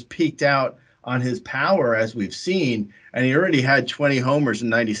near as peaked out on his power as we've seen. And he already had 20 homers in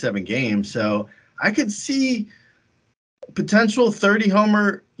 97 games. So I could see potential 30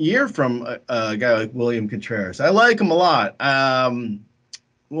 homer year from a guy like William Contreras. I like him a lot.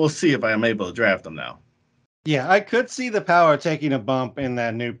 We'll see if I'm able to draft him now. Yeah, I could see the power taking a bump in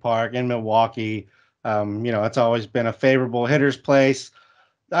that new park in Milwaukee. It's always been a favorable hitter's place.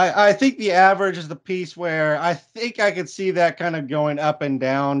 I think the average is the piece where I think I could see that kind of going up and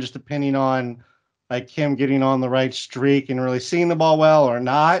down, just depending on like him getting on the right streak and really seeing the ball well or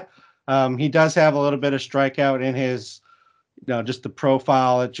not. He does have a little bit of strikeout in his, just the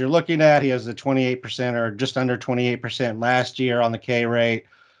profile that you're looking at. He has the 28% or just under 28% last year on the K rate.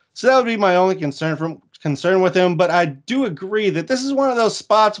 So that would be my only concern with him. But I do agree that this is one of those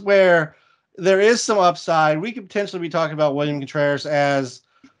spots where there is some upside. We could potentially be talking about William Contreras as,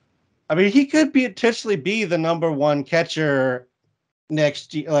 I mean, he could potentially be the number one catcher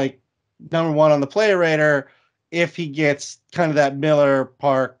next year, like number one on the player radar, if he gets kind of that Miller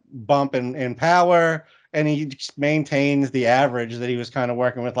Park bump in power and he just maintains the average that he was kind of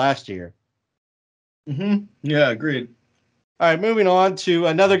working with last year. Mm-hmm. Yeah, agreed. All right, moving on to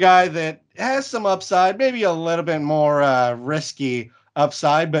another guy that has some upside, maybe a little bit more risky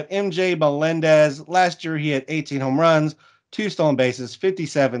upside, but MJ Melendez. Last year he had 18 home runs, 2 stolen bases,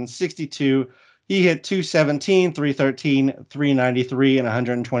 57, 62. He hit 217, 313, 393 in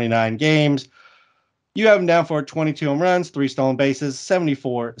 129 games. You have him down for 22 home runs, 3 stolen bases,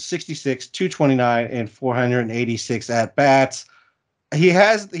 74, 66, 229, and 486 at bats. He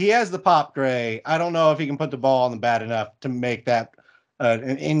has the pop, Gray. I don't know if he can put the ball on the bat enough to make that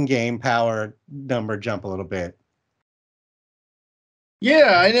an in-game power number jump a little bit.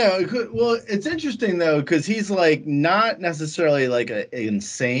 Yeah, I know. Well, it's interesting though because he's like not necessarily like an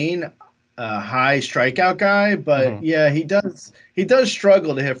insane high strikeout guy, but yeah, he does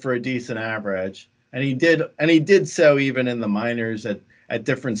struggle to hit for a decent average, and he did so even in the minors at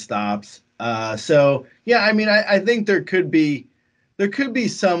different stops. So yeah, I mean, I think there could be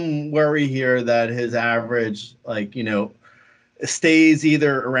some worry here that his average, stays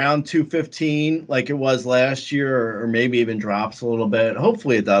either around 215 like it was last year, or maybe even drops a little bit.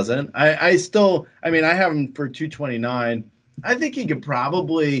 Hopefully it doesn't. I have him for 229. I think he could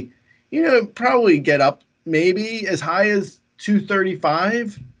probably get up maybe as high as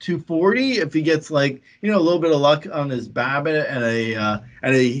 235, 240 if he gets a little bit of luck on his BABIP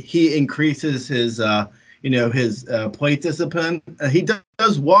and he increases his his plate discipline. He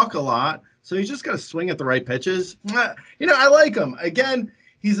does walk a lot, So he's just got to swing at the right pitches. I like him. Again,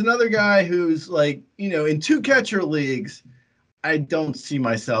 he's another guy who's like, in two catcher leagues, I don't see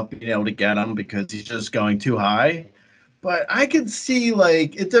myself being able to get him because he's just going too high. But I could see,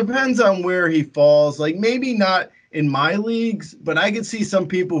 like, it depends on where he falls. Like, maybe not in my leagues, but I could see some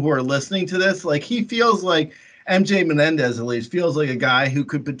people who are listening to this. Like, he feels like MJ Menendez, at least, feels like a guy who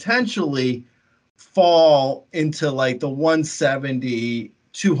could potentially fall into, like, the 170,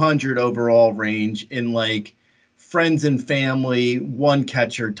 200 overall range in, like, friends and family, one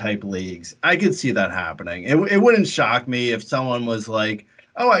catcher type leagues. I could see that happening. It wouldn't shock me if someone was like,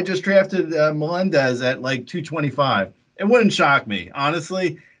 oh, I just drafted Melendez at like 225. It wouldn't shock me,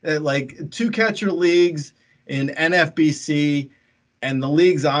 honestly. Like two catcher leagues in NFBC and the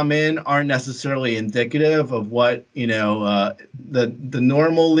leagues I'm in aren't necessarily indicative of what, the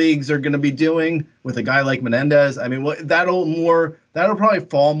normal leagues are going to be doing with a guy like Menendez. I mean, that'll probably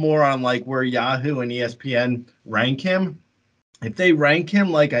fall more on like where Yahoo and ESPN rank him. If they rank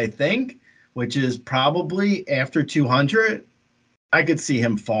him like I think, which is probably after 200, I could see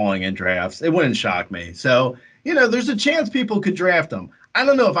him falling in drafts. It wouldn't shock me. So, there's a chance people could draft him. I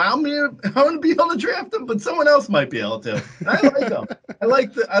don't know if I'm going to be able to draft him, but someone else might be able to. I like him.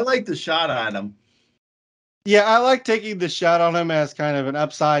 I like the shot on him. Yeah, I like taking the shot on him as kind of an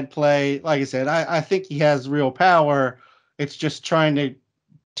upside play. Like I said, I think he has real power. It's just trying to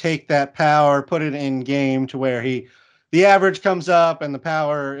take that power, put it in game to where the average comes up and the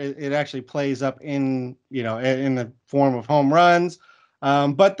power, it actually plays up in the form of home runs.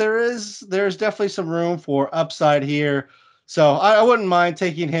 But there's definitely some room for upside here. So I wouldn't mind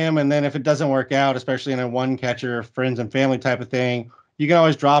taking him. And then if it doesn't work out, especially in a one catcher, friends and family type of thing, you can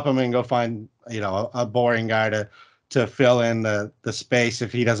always drop him and go find, a boring guy to fill in the space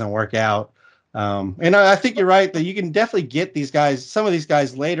if he doesn't work out. And I think you're right that you can definitely get some of these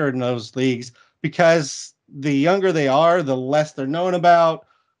guys later in those leagues because the younger they are, the less they're known about,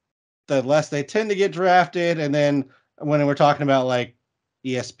 the less they tend to get drafted. And then when we're talking about like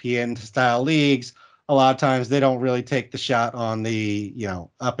ESPN style leagues, a lot of times they don't really take the shot on the,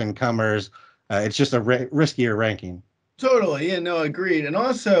 up and comers. It's just a riskier ranking. Totally. Yeah, no, agreed. And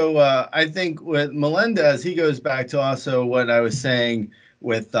also, I think with Melendez, he goes back to also what I was saying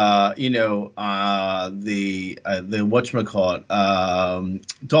with, the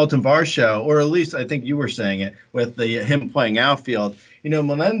whatchamacallit, Dalton Varsho, or at least I think you were saying it with him playing outfield.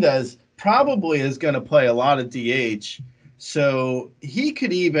 Melendez probably is going to play a lot of DH. So he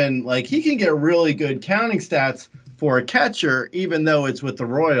could even, he can get really good counting stats for a catcher, even though it's with the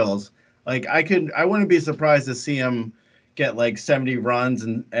Royals. I wouldn't be surprised to see him get like 70 runs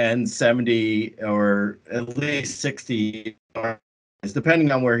and 70 or at least 60,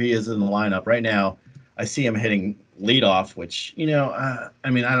 depending on where he is in the lineup. Right now, I see him hitting leadoff, which, I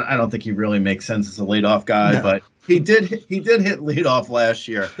don't think he really makes sense as a leadoff guy, no. But he did hit leadoff last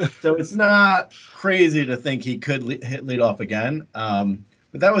year. So it's not crazy to think he could hit leadoff again. But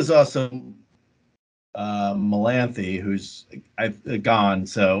that was also Melanthe, who's gone.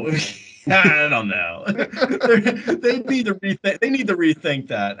 So I don't know. They need to rethink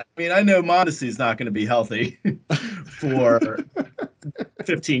that. I mean, I know Mondesi's not going to be healthy for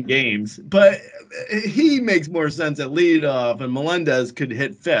 15 games, but he makes more sense at leadoff, and Melendez could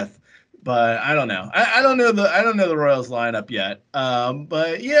hit fifth. But I don't know. I don't know the Royals lineup yet.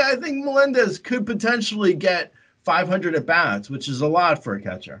 But yeah, I think Melendez could potentially get 500 at bats, which is a lot for a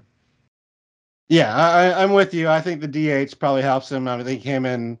catcher. Yeah, I'm with you. I think the DH probably helps him. I think him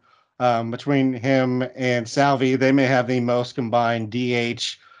and between him and Salvi, they may have the most combined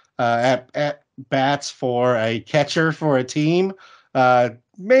DH at bats for a catcher for a team.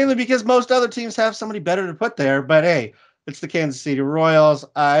 Mainly because most other teams have somebody better to put there. But hey, it's the Kansas City Royals.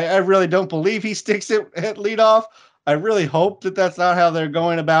 I really don't believe he sticks it at leadoff. I really hope that that's not how they're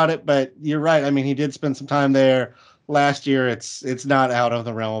going about it. But you're right. I mean, he did spend some time there last year. It's not out of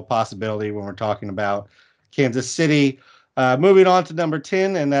the realm of possibility when we're talking about Kansas City. Moving on to number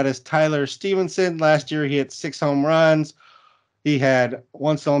 10, and that is Tyler Stevenson. Last year, he hit 6 home runs. He had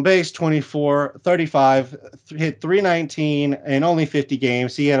 1 stolen base, 24, 35, hit 319 in only 50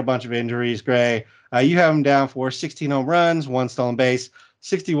 games. He had a bunch of injuries, Gray. You have him down for 16 home runs, 1 stolen base,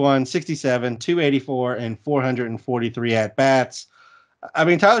 61, 67, 284, and 443 at-bats. I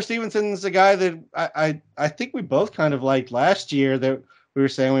mean, Tyler Stevenson's a guy that I think we both kind of liked last year that we were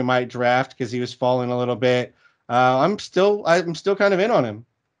saying we might draft because he was falling a little bit. I'm still kind of in on him.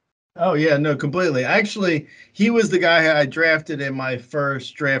 Oh, yeah, no, completely. Actually, he was the guy I drafted in my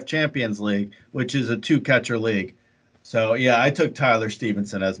first Draft Champions League, which is a 2-catcher league. So, yeah, I took Tyler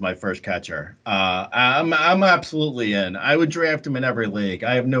Stevenson as my first catcher. I'm absolutely in. I would draft him in every league.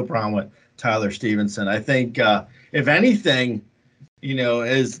 I have no problem with Tyler Stevenson. I think if anything,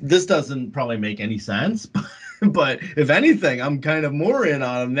 as this doesn't probably make any sense, but if anything, I'm kind of more in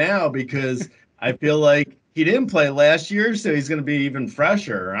on him now because I feel like he didn't play last year, so he's going to be even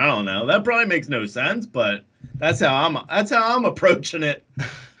fresher. I don't know. That probably makes no sense, but that's how I'm approaching it.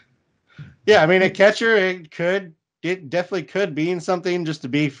 Yeah, I mean, a catcher, it definitely could mean something just to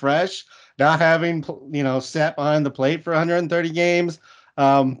be fresh, not having, sat behind the plate for 130 games.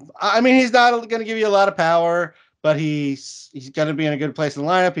 I mean, he's not going to give you a lot of power, but he's going to be in a good place in the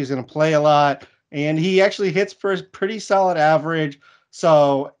lineup. He's going to play a lot, and he actually hits for a pretty solid average.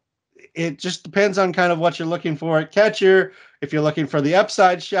 So it just depends on kind of what you're looking for at catcher. If you're looking for the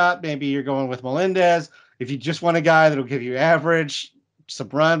upside shot, maybe you're going with Melendez. If you just want a guy that'll give you average, some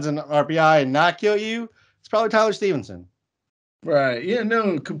runs and RBI and not kill you, it's probably Tyler Stevenson. Right. Yeah,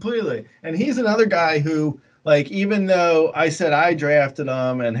 no, completely. And he's another guy who, like, even though I said I drafted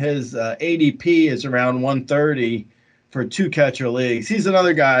him and his ADP is around 130 for 2-catcher leagues, he's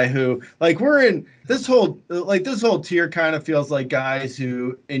another guy who, like, we're in this whole tier kind of feels like guys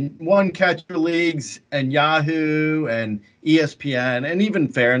who in 1-catcher leagues and Yahoo and ESPN and even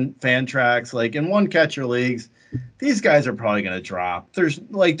Fantrax, like in 1-catcher leagues, these guys are probably going to drop.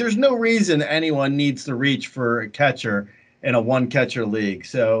 There's no reason anyone needs to reach for a catcher in a 1-catcher league.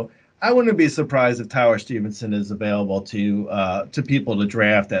 So I wouldn't be surprised if Tyler Stevenson is available to people to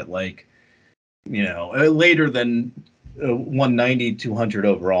draft at later than 190, 200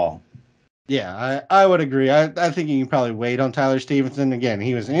 overall. Yeah, I would agree. I think you can probably wait on Tyler Stevenson. Again,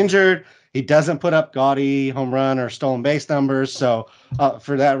 he was injured. He doesn't put up gaudy home run or stolen base numbers. So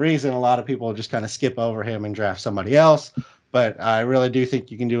for that reason, a lot of people just kind of skip over him and draft somebody else. But I really do think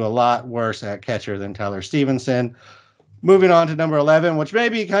you can do a lot worse at catcher than Tyler Stevenson. Moving on to number 11, which may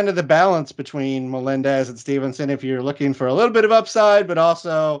be kind of the balance between Melendez and Stevenson if you're looking for a little bit of upside, but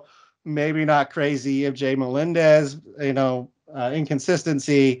also maybe not crazy if Jay Melendez,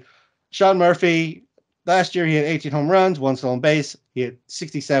 inconsistency. Sean Murphy, last year he had 18 home runs, 1 stolen base. He had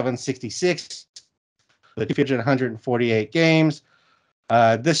 67, 66, with 148 games.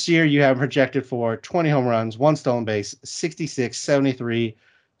 This year you have him projected for 20 home runs, 1 stolen base, 66, 73,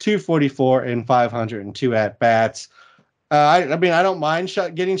 244, and 502 at-bats. I don't mind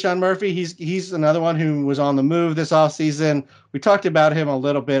getting Sean Murphy. He's another one who was on the move this offseason. We talked about him a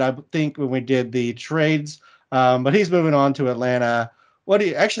little bit, I think, when we did the trades, but he's moving on to Atlanta.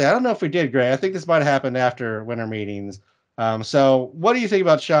 Actually, I don't know if we did, Gray. I think this might have happened after winter meetings. So what do you think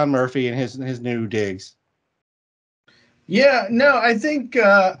about Sean Murphy and his new digs? Yeah, no, I think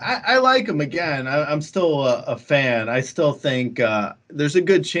I like him again. I'm still a fan. I still think there's a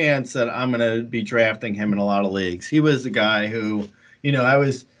good chance that I'm going to be drafting him in a lot of leagues. He was a guy who, I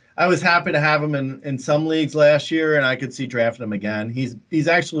was happy to have him in some leagues last year, and I could see drafting him again. He's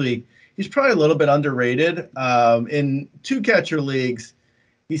probably a little bit underrated. In 2-catcher leagues,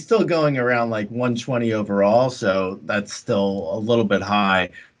 he's still going around like 120 overall, so that's still a little bit high.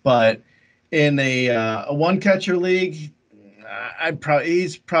 But in a 1-catcher league,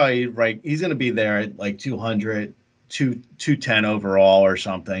 he's probably right. He's going to be there at like 200, 210 overall or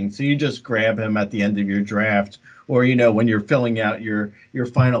something. So you just grab him at the end of your draft, or when you're filling out your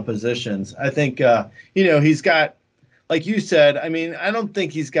final positions. I think he's got, like you said. I mean, I don't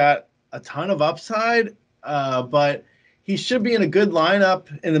think he's got a ton of upside, but he should be in a good lineup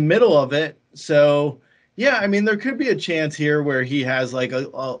in the middle of it. So yeah, I mean, there could be a chance here where he has like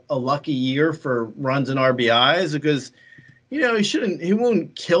a lucky year for runs and RBIs because, he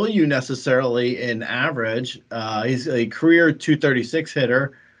won't kill you necessarily in average. He's a career 236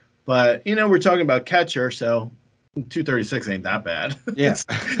 hitter, but, we're talking about catcher, so 236 ain't that bad. Yeah.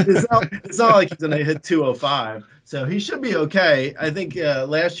 it's not like he's going to hit 205. So he should be okay. I think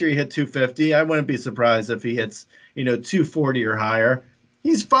last year he hit 250. I wouldn't be surprised if he hits, 240 or higher.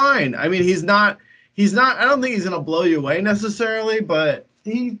 He's fine. I mean, he's not, I don't think he's going to blow you away necessarily, but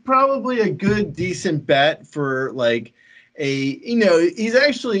he's probably a good, decent bet for like he's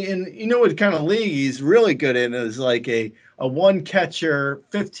actually in, what kind of league he's really good in is like a 1-catcher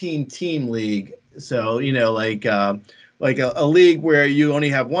 15-team league. So, like a league where you only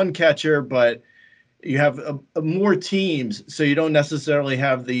have 1 catcher, but you have more teams, so you don't necessarily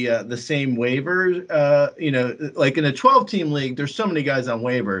have the same waivers. Like in a 12-team league, there's so many guys on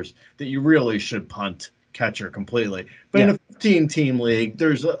waivers that you really should punt catcher completely. But in a 15-team league,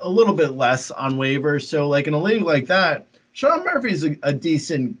 there's a little bit less on waivers. So like in a league like that, Sean Murphy's a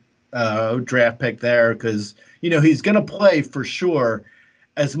decent draft pick there because he's going to play for sure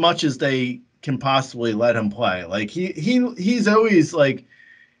as much as they can possibly let him play. Like he's always like,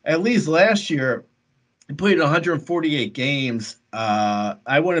 at least last year, He played 148 games.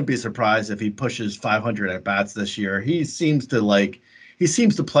 I wouldn't be surprised if he pushes 500 at bats this year. He seems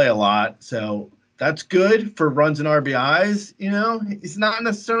to play a lot, so that's good for runs and RBIs. You know, he's not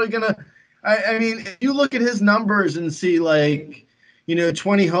necessarily gonna. I mean, if you look at his numbers and see 20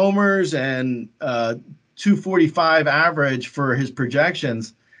 homers and 245 average for his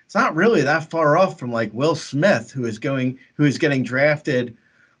projections, it's not really that far off from like Will Smith, who is getting drafted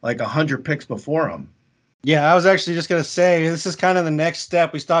like 100 picks before him. Yeah, I was actually just going to say this is kind of the next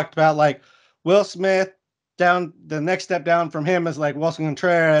step. We talked about like Will Smith down. The next step down from him is like Wilson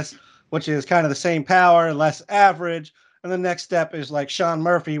Contreras, which is kind of the same power, less average. And the next step is like Sean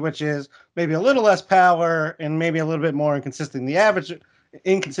Murphy, which is maybe a little less power and maybe a little bit more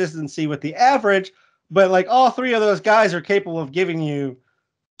inconsistency with the average. But like all three of those guys are capable of giving you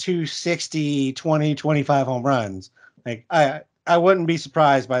 260, 20, 25 home runs. Like I wouldn't be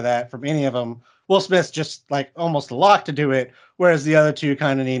surprised by that from any of them. Will Smith's just like almost a lock to do it, whereas the other two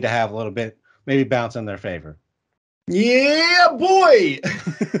kind of need to have a little bit, maybe bounce in their favor. Yeah, boy.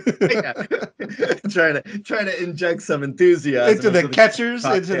 try to inject some enthusiasm into the catchers,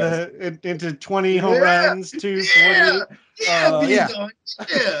 into 20 home runs, 240. Yeah.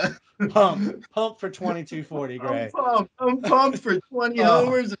 Pump for 2240, Gray. I'm pumped for 20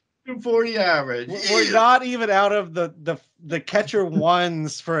 homers and 240 average. We're not even out of the catcher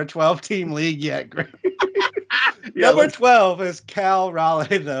ones for a 12-team league yet, Gray. Number 12 is Cal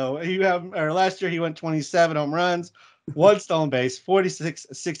Raleigh, though. Last year he went 27 home runs, 1 stolen base, 46,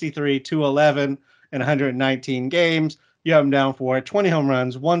 63, 211 in 119 games. You have him down for 20 home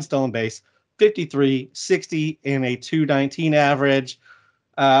runs, 1 stolen base, 53, 60 in a 219 average.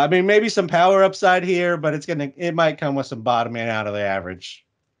 I mean, maybe some power upside here, but it might come with some bottoming out of the average.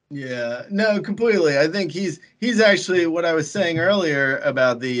 Yeah, no, completely. I think he's actually what I was saying earlier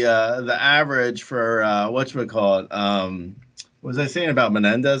about the average for whatchamacallit. What was I saying about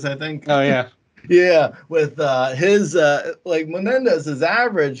Menendez, I think? Oh yeah. Yeah, with his Menendez's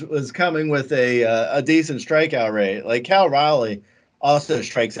average was coming with a decent strikeout rate. Like Cal Raleigh also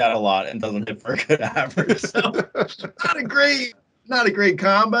strikes out a lot and doesn't hit for a good average. So not a great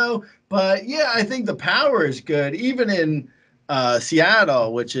combo, but yeah, I think the power is good even in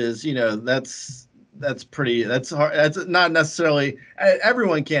Seattle, which is, that's hard. That's not necessarily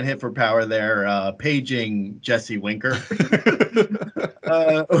everyone can't hit for power there. Paging Jesse Winker.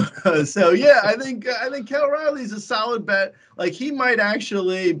 So yeah, I think Cal Riley's a solid bet. Like he might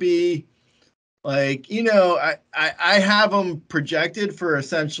actually be like, I have him projected for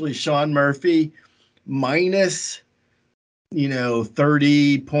essentially Sean Murphy minus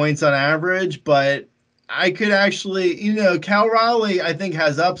 30 points on average, but I could actually, Cal Raleigh, I think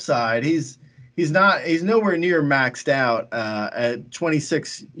has upside. He's nowhere near maxed out at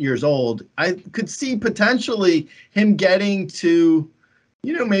 26 years old. I could see potentially him getting to,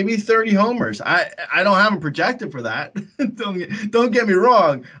 maybe 30 homers. I don't have him projected for that. Don't get me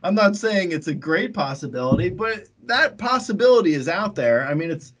wrong. I'm not saying it's a great possibility, but that possibility is out there. I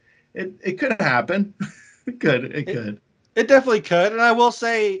mean, it could happen. It could. It definitely could. And I will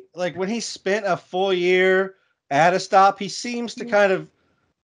say, like, when he spent a full year at a stop, he seems to kind of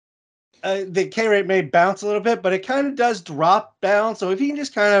the K rate may bounce a little bit, but it kind of does drop down. So if he can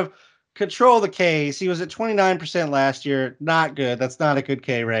just kind of control the Ks, he was at 29% last year. Not good. That's not a good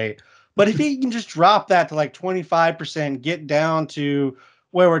K rate. But if he can just drop that to like 25%, get down to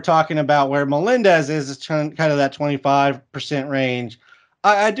where we're talking about where Melendez is kind of that 25% range,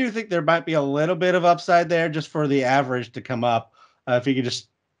 I do think there might be a little bit of upside there just for the average to come up if he could just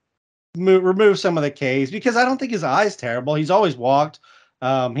remove some of the Ks, because I don't think his eye's terrible. He's always walked.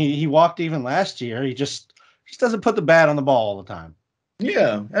 He walked even last year. He just doesn't put the bat on the ball all the time.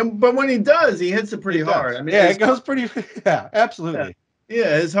 Yeah, but when he does, he hits it pretty hard. I mean, yeah, it goes pretty. Yeah, absolutely.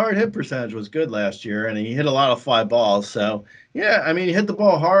 Yeah, his hard hit percentage was good last year, and he hit a lot of fly balls. So yeah, I mean, he hit the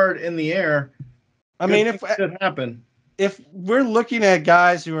ball hard in the air. If it could happen. If we're looking at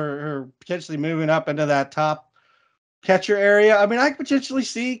guys who are potentially moving up into that top catcher area, I mean, I could potentially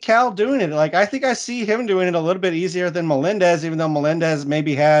see Cal doing it. Like, I think I see him doing it a little bit easier than Melendez, even though Melendez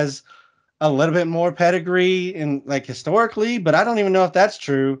maybe has a little bit more pedigree in like historically, but I don't even know if that's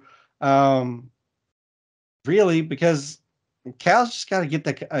true. Really, because Cal's just got to get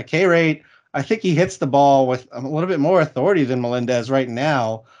the K rate. I think he hits the ball with a little bit more authority than Melendez right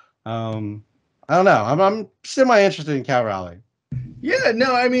now. I don't know. I'm semi-interested in Cal Raleigh. Yeah,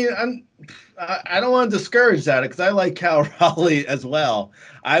 no, I mean, I don't want to discourage that because I like Cal Raleigh as well.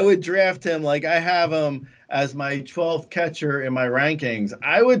 I would draft him like I have him as my 12th catcher in my rankings.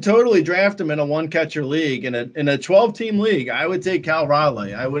 I would totally draft him in a 1-catcher league. In a 12-team league, I would take Cal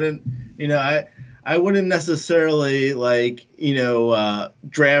Raleigh. I wouldn't, I wouldn't necessarily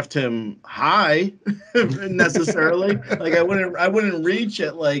draft him high necessarily. Like I wouldn't reach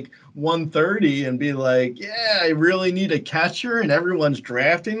at like 130 and be like, yeah, I really need a catcher and everyone's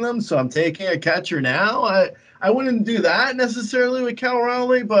drafting them, so I'm taking a catcher now. I wouldn't do that necessarily with Cal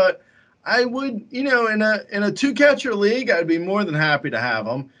Raleigh, but I would, in a two catcher league, I'd be more than happy to have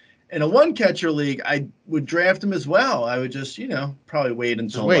him. In a one catcher league, I would draft him as well. I would just, probably wait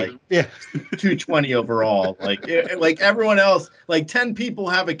until like 220 overall. Like everyone else, like 10 people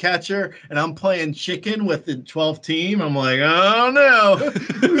have a catcher, and I'm playing chicken with the 12th team. I'm like, oh no,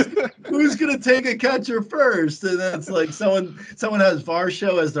 who's gonna take a catcher first? And that's like someone has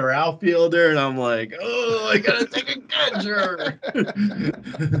Varsho as their outfielder, and I'm like, oh, I gotta take a catcher.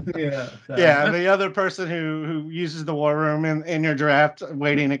 Yeah. So. Yeah, and the other person who uses the war room in your draft,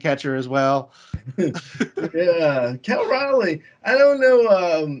 waiting a catcher as well. Yeah, Cal Raleigh. I don't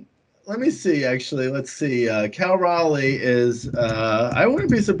know. Let me see. Actually, let's see. Cal Raleigh is. I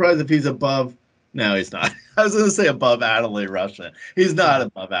wouldn't be surprised if he's above. No, he's not. I was going to say above Adley Rutschman. He's not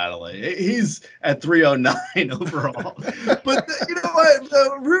above Adley. He's at 309 overall. But you know what?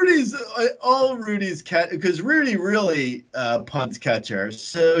 Rudy's catch, because Rudy really punts catcher.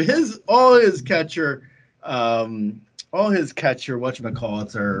 So all his catcher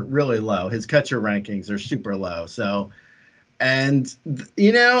whatchamacallits are really low. His catcher rankings are super low. So, and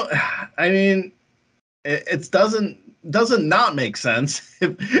I mean, it doesn't not make sense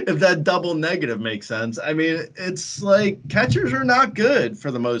if that double negative makes sense. I mean, it's like catchers are not good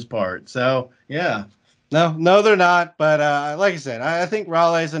for the most part. So yeah. No, they're not. But like I said, I think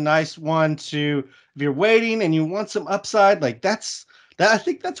Raleigh is a nice one to, if you're waiting and you want some upside, like I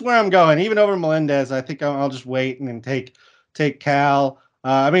think that's where I'm going. Even over Melendez, I think I'll just wait and take Cal.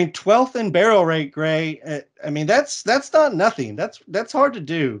 I mean, 12th in barrel rate, Gray. I mean, that's not nothing. That's hard to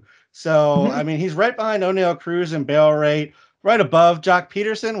do. So, I mean, he's right behind O'Neill Cruz in barrel rate, right above Jock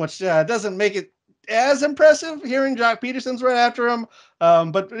Peterson, which doesn't make it as impressive hearing Jock Peterson's right after him.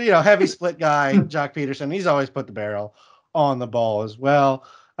 But, heavy split guy, Jock Peterson, he's always put the barrel on the ball as well.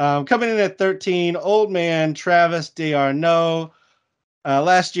 Coming in at 13, old man Travis d'Arnaud.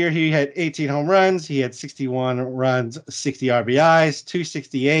 Last year, he had 18 home runs. He had 61 runs, 60 RBIs,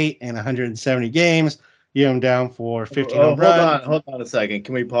 268, and 170 games. You have him down for 15 home runs. Hold on a second.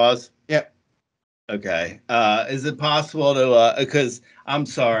 Can we pause? Yep. Okay. Is it possible to, because I'm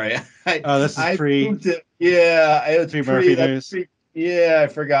sorry. This is pre. Yeah, it was pre-Murphy news. Yeah, I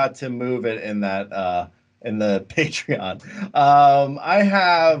forgot to move it in that, in the Patreon. I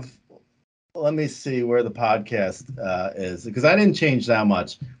have, let me see where the podcast is, because I didn't change that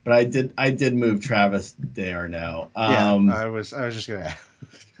much, but I did move Travis d'Arnaud. I was just gonna.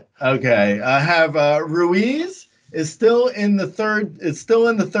 Okay, I have Ruiz is still in the third. It's still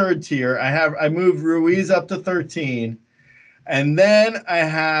in the third tier. I moved Ruiz up to 13, and then I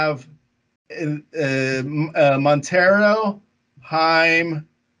have Montero, Heim,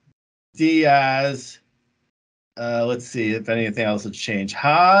 Diaz. Let's see if anything else has changed.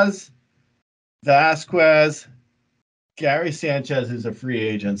 Haas, Vasquez, Gary Sanchez, who's a free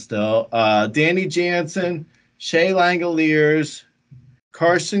agent still, Danny Jansen, Shea Langoliers,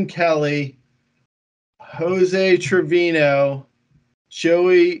 Carson Kelly, Jose Trevino,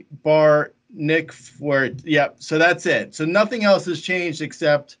 Joey Bart, Nick Fort. Yep, so that's it. So nothing else has changed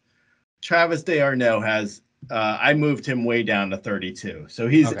except Travis d'Arnaud has. I moved him way down to 32. So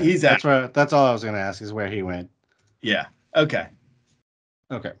he's that's all I was going to ask is where he went. Yeah. Okay.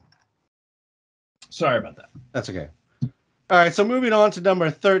 Sorry about that. That's okay. All right, so moving on to number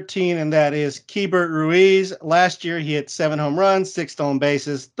 13, and that is Keibert Ruiz. Last year, he hit 7 home runs, 6 stolen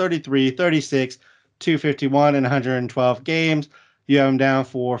bases, 33, 36, 251, and 112 games. You have him down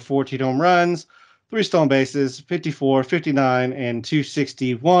for 14 home runs, 3 stolen bases, 54, 59, and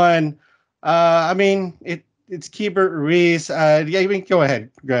 261. I mean, it's Keibert Ruiz. Go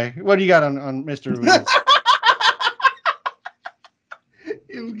ahead, Gray. What do you got on Mr. Ruiz?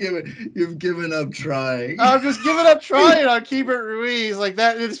 You've given up trying. I'm just giving up trying on Keibert Ruiz. Like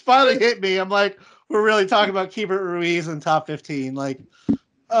that, it's finally hit me. I'm like, we're really talking about Keibert Ruiz in top 15. Like, it's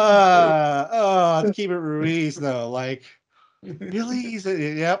Keibert Ruiz though. Like, really?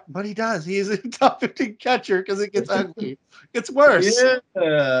 Yep, but he does. He is a top 15 catcher because it gets ugly. It's worse.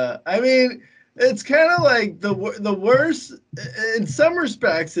 Yeah, I mean, it's kind of like the worst. In some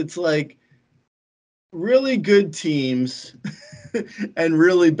respects, it's like really good teams and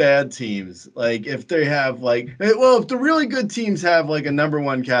really bad teams. Like if they have if the really good teams have like a number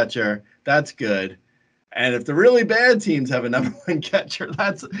one catcher, that's good. And if the really bad teams have a number one catcher,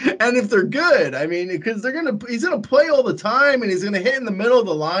 and if they're good, I mean, because he's gonna play all the time and he's gonna hit in the middle of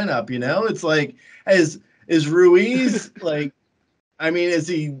the lineup. It's like, is Ruiz like? I mean, is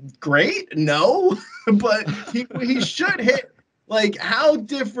he great? No, but he should hit. Like, how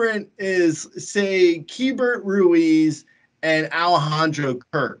different is, say, Keibert Ruiz and Alejandro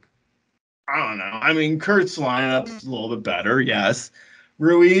Kirk? I don't know. I mean, Kirk's lineup's a little bit better, yes.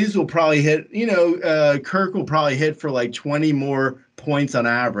 Ruiz will probably hit, Kirk will probably hit for like 20 more points on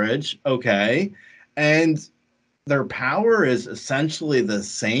average. Okay. And their power is essentially the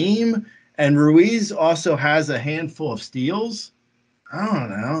same. And Ruiz also has a handful of steals. I don't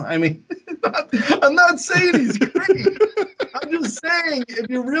know. I mean, I'm not saying he's great. I'm just saying, if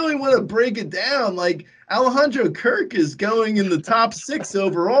you really want to break it down, like Alejandro Kirk is going in the top 6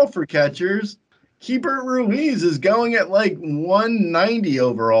 overall for catchers. Keibert Ruiz is going at like 190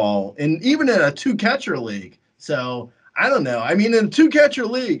 overall, and even in a 2-catcher league. So I don't know. I mean, in a 2-catcher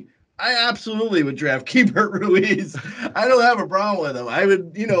league, I absolutely would draft Keibert Ruiz. I don't have a problem with him. I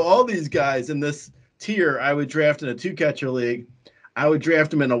would, all these guys in this tier, I would draft in a 2-catcher league. I would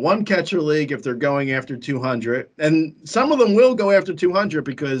draft them in a 1-catcher league if they're going after 200. And some of them will go after 200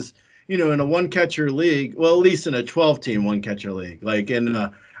 because, in a 1-catcher league, well, at least in a 12-team 1-catcher league, like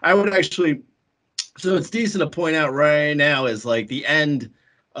I would actually, so it's decent to point out right now is like the end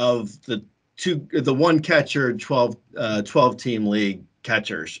of the 1-catcher 12-team league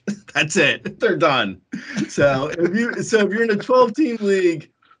catchers. That's it. They're done. So if you're in a 12-team league,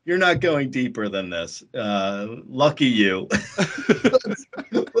 you're not going deeper than this. Lucky you.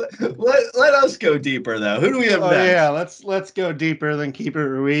 let us go deeper, though. Who do we have next? Yeah, let's go deeper than Keibert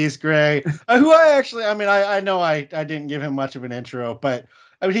Ruiz, Gray. Who I know I didn't give him much of an intro, but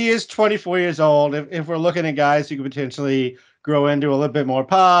I mean, he is 24 years old. If we're looking at guys who could potentially grow into a little bit more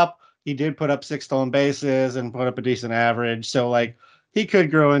pop, he did put up 6 stolen bases and put up a decent average. So, like, he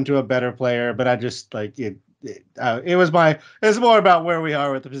could grow into a better player, but I just, like, it's more about where we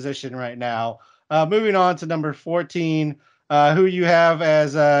are with the position right now. Moving on to number 14, who you have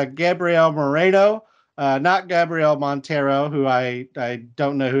as Gabriel Moreno, not Gabriel Montero, who I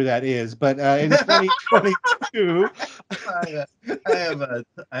don't know who that is, but in 2022, I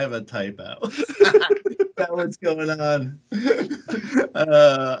have a typo. That's what's going on.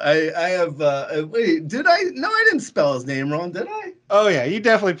 I have wait, did I? No, I didn't spell his name wrong, did I? Oh yeah, you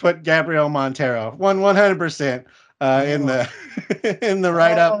definitely put Gabriel Montero 100% in the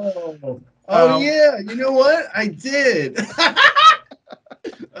write up. Yeah, you know what? I did.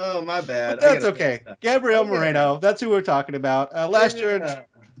 Oh, my bad. That's okay. Gabriel Moreno, that's who we're talking about. Last year in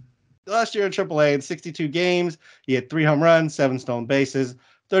AAA, in 62 games, he had 3 home runs, 7 stolen bases,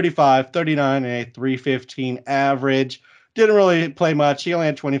 35, 39, and a 315 average. Didn't really play much. He only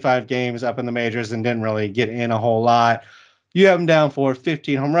had 25 games up in the majors and didn't really get in a whole lot. You have him down for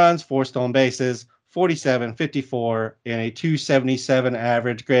 15 home runs, 4 stolen bases, 47, 54, and a 277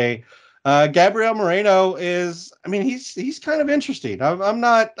 average. Gray. Gabriel Moreno is, I mean, he's kind of interesting. I'm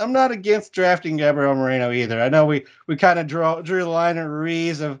not against drafting Gabriel Moreno either. I know we kind of drew the line at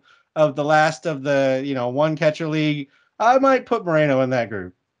Ruiz of the last of the 1-catcher league. I might put Moreno in that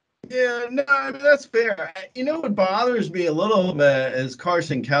group. Yeah, no, I mean, that's fair. What bothers me a little bit is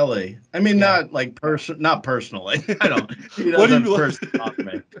Carson Kelly. I mean, not personally. I don't. He doesn't personally bother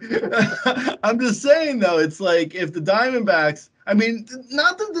me. I'm just saying, though, it's like if the Diamondbacks. I mean,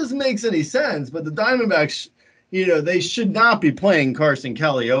 not that this makes any sense, but the Diamondbacks, they should not be playing Carson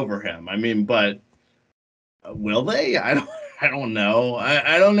Kelly over him. I mean, but will they? I don't know.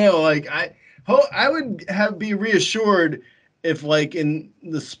 I don't know. Like I would be reassured if, like, in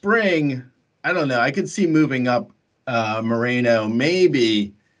the spring, I don't know, I could see moving up Moreno,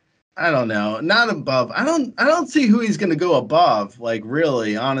 maybe, I don't know, not above. I don't see who he's going to go above, like,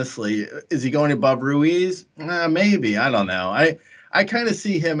 really, honestly. Is he going above Ruiz? Maybe, I don't know. I kind of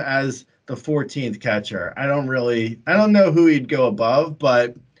see him as the 14th catcher. I don't know who he'd go above,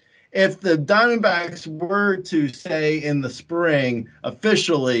 but if the Diamondbacks were to say in the spring,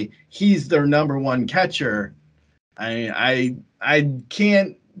 officially, he's their number 1 catcher, I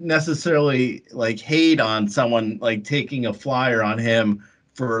can't necessarily, like, hate on someone, like, taking a flyer on him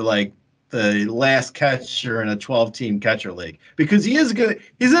for, like, the last catcher in a 12-team catcher league, because he's gonna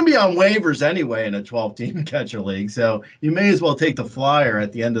be on waivers anyway in a 12-team catcher league. So you may as well take the flyer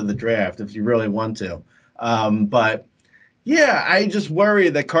at the end of the draft if you really want to. But yeah, I just worry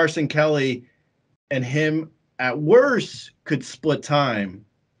that Carson Kelly and him at worst could split time.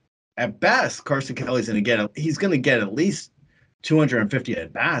 At best, Carson Kelly's going to get at least 250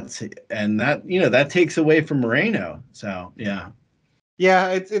 at bats, and that takes away from Moreno. So yeah. Yeah,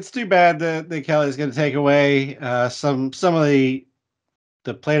 it's too bad that Kelly's going to take away some of the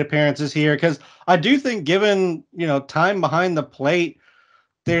plate appearances here, because I do think, given time behind the plate,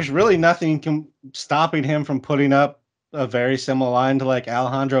 there's really nothing stopping him from putting up a very similar line to like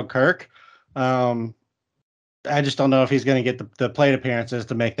Alejandro Kirk. I just don't know if he's going to get the plate appearances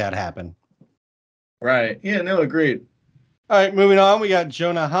to make that happen. Right. Yeah, no, agreed. All right, moving on. We got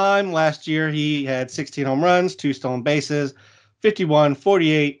Jonah Heim. Last year, he had 16 home runs, 2 stolen bases, 51,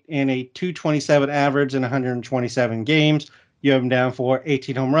 48, and a 227 average in 127 games. You have him down for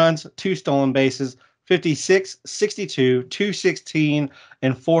 18 home runs, 2 stolen bases, 56, 62, 216,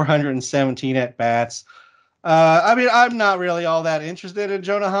 and 417 at bats. I mean, I'm not really all that interested in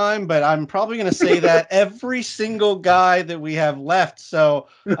Jonah Heim, but I'm probably going to say that every single guy that we have left. So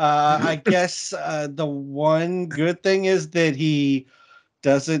I guess the one good thing is that he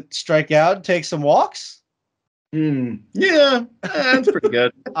doesn't strike out and take some walks. Yeah, that's pretty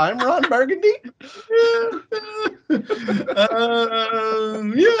good. I'm Ron Burgundy. Yeah,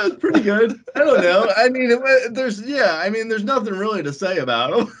 it's pretty good. I don't know. I mean, there's nothing really to say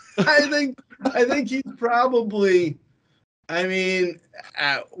about him. I think he's probably, I mean,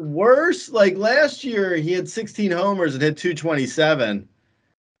 at worst, like last year he had 16 homers and hit 227.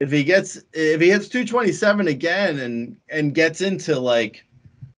 If he hits 227 again and gets into like,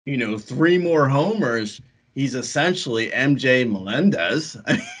 3 more homers, he's essentially MJ Melendez.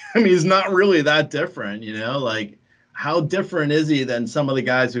 I mean, he's not really that different, like how different is he than some of the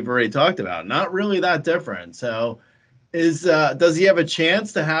guys we've already talked about? Not really that different. So does he have a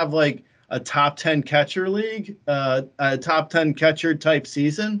chance to have like a top 10 catcher league, a top 10 catcher type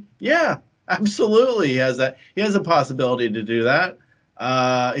season? Yeah, absolutely. He has a possibility to do that.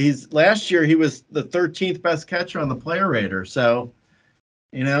 Last year he was the 13th best catcher on the player rater. So,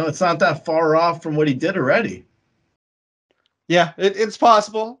 it's not that far off from what he did already. Yeah, it's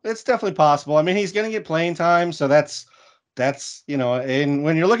possible. It's definitely possible. I mean, he's going to get playing time, so that's and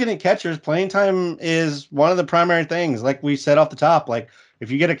when you're looking at catchers, playing time is one of the primary things. Like we said off the top, like if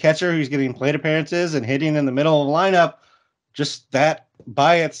you get a catcher who's getting plate appearances and hitting in the middle of the lineup, just that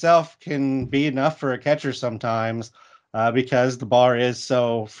by itself can be enough for a catcher sometimes, because the bar is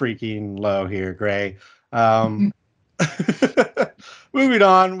so freaking low here, Gray. Moving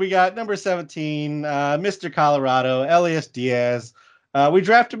on, we got number 17, Mr. Colorado, Elias Diaz. We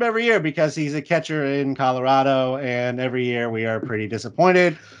draft him every year because he's a catcher in Colorado, and every year we are pretty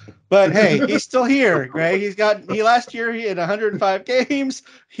disappointed. But hey, he's still here, Greg. Last year he had 105 games.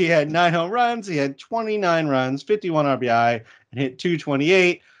 He had 9 home runs. He had 29 runs, 51 RBI, and hit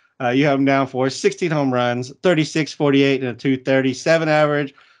 228. You have him down for 16 home runs, 36, 48, and a 237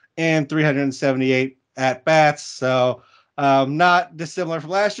 average, and 378 at bats. So not dissimilar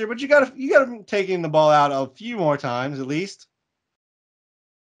from last year, but you got him taking the ball out a few more times at least.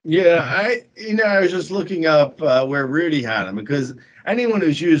 Yeah, I was just looking up where Rudy had him, because anyone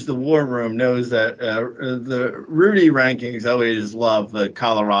who's used the War Room knows that the Rudy rankings always love the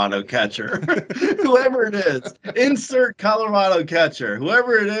Colorado catcher. Whoever it is, insert Colorado catcher.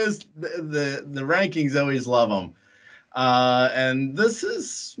 Whoever it is, the rankings always love them. And this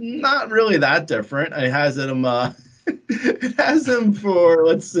is not really that different. It has him. It has him for,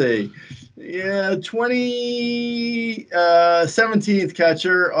 let's see. Yeah, 17th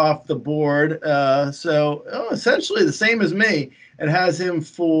catcher off the board. So essentially the same as me. It has him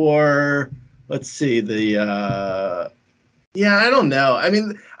for, let's see, I don't know. I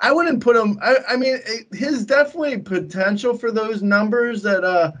mean, I wouldn't put him. I mean, his definitely potential for those numbers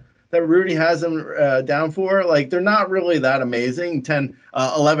that Rudy has him down for. Like, they're not really that amazing.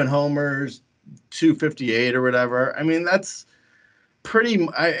 11 homers, 258 or whatever. I mean, that's pretty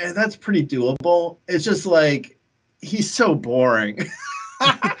doable. It's just like he's so boring.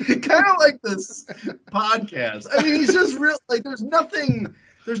 Kind of like this podcast. I mean, he's just real. Like, there's nothing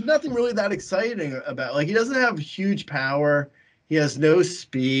really that exciting about. Like, he doesn't have huge power. He has no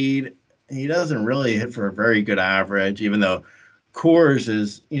speed. He doesn't really hit for a very good average, even though Coors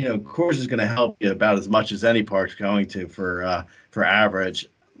is going to help you about as much as any park's going to for average.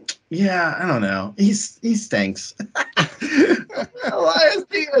 Yeah, I don't know. He stinks. Elias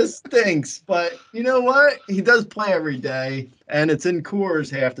Diaz stinks, but you know what? He does play every day, and it's in Coors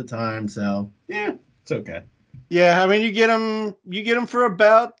half the time. So yeah, it's okay. Yeah, I mean, you get him for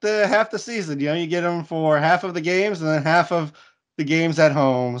about half the season. You get him for half of the games and then half of the games at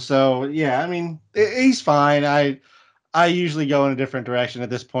home. So yeah, I mean, he's fine. I usually go in a different direction at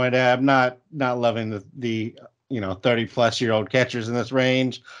this point. I'm not loving the 30-plus-year-old catchers in this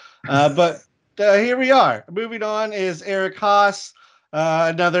range. But here we are. Moving on is Eric Haas.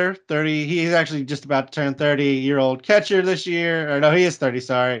 Another 30. He's actually just about to turn 30-year-old catcher this year. Or no, he is 30,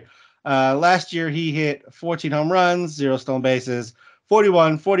 sorry. Last year, he hit 14 home runs, 0 stolen bases,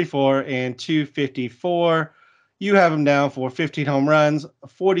 41, 44, and 254. You have him down for 15 home runs,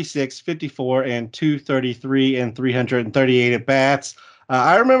 46, 54, and 233, and 338 at bats.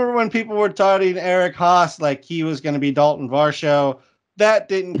 I remember when people were touting Eric Haas like he was going to be Dalton Varsho. That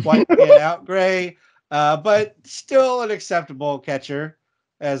didn't quite pan out, Gray, but still an acceptable catcher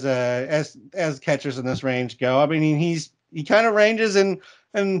as catchers in this range go. I mean, he kind of ranges in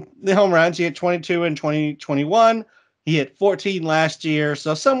the home runs. He hit 22 in 2021. He hit 14 last year,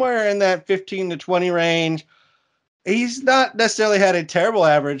 so somewhere in that 15 to 20 range. He's not necessarily had a terrible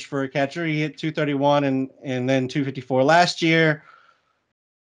average for a catcher. He hit 231 and then 254 last year.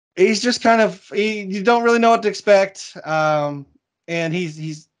 He's just kind of you don't really know what to expect, and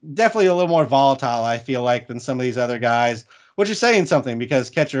he's definitely a little more volatile. I feel like than some of these other guys, which is saying something because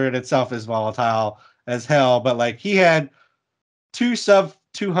catcher in itself is volatile as hell. But like he had 2 sub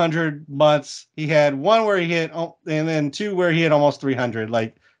 200 months. He had one where he hit, and then 2 where he hit almost 300.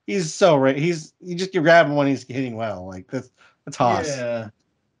 Like he's so you just can grab him when he's hitting well. Like that's Haas.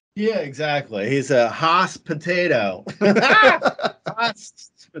 Yeah, exactly. He's a Haas potato. Haas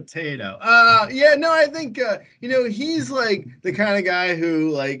potato. Yeah, no, I think he's like the kind of guy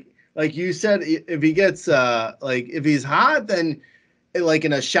who like you said, if he gets if he's hot, then like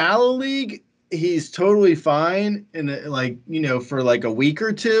in a shallow league, he's totally fine. And for like a week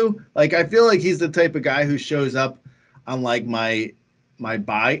or two, like I feel like he's the type of guy who shows up on like my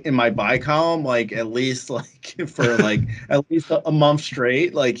buy column, like at least like for like at least a month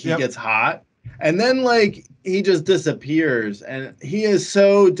straight. Like he gets hot and then like he just disappears, and he is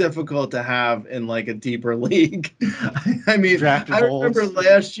so difficult to have in like a deeper league. I mean, I remember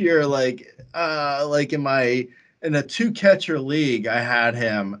last year, like in a 2-catcher league, I had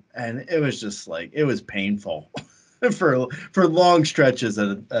him, and it was just like it was painful for long stretches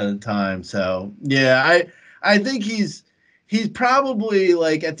at a time. So yeah, I think he's probably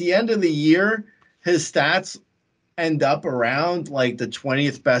like at the end of the year, his stats end up around like the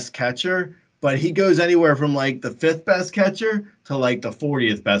 20th best catcher, but he goes anywhere from like the 5th best catcher to like the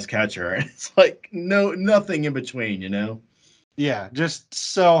 40th best catcher. And it's like nothing in between, Yeah, just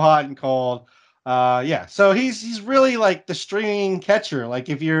so hot and cold. Yeah, so he's really like the stringing catcher. Like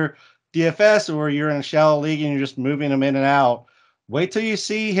if you're DFS or you're in a shallow league and you're just moving him in and out, wait till you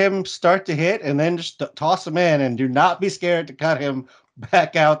see him start to hit and then just toss him in, and do not be scared to cut him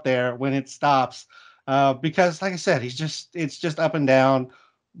back out there when it stops. Because like I said, it's just up and down,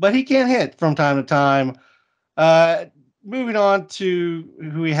 but he can hit from time to time. Moving on to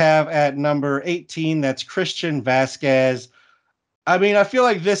who we have at number 18, that's Christian Vasquez. I mean, I feel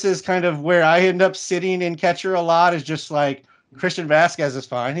like this is kind of where I end up sitting in catcher a lot, is just like Christian Vasquez is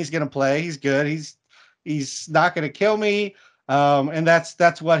fine. He's going to play. He's good. He's not going to kill me. And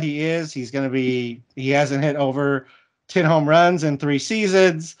that's what he is. He hasn't hit over 10 home runs in 3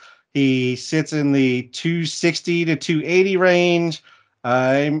 seasons. He sits in the 260 to 280 range.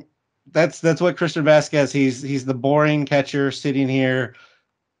 That's what Christian Vasquez. He's the boring catcher sitting here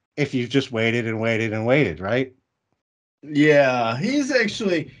if you've just waited and waited and waited, right? Yeah,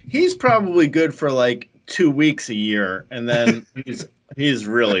 he's probably good for like 2 weeks a year, and then he's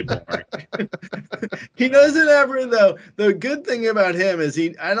really boring. He doesn't ever though. The good thing about him is he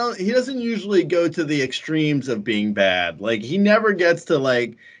doesn't usually go to the extremes of being bad. Like he never gets to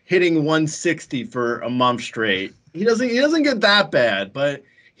like hitting 160 for a month straight. He doesn't get that bad, but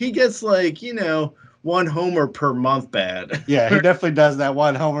he gets like, 1 homer per month bad. Yeah, he definitely does that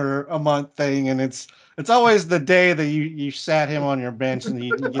 1 homer a month thing, and it's always the day that you sat him on your bench and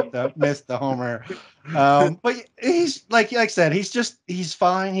you missed the homer. But he's like I said, he's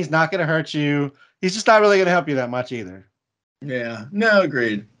fine. He's not going to hurt you. He's just not really going to help you that much either. Yeah, no,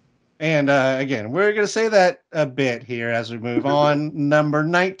 agreed. And again, we're going to say that a bit here as we move on. Number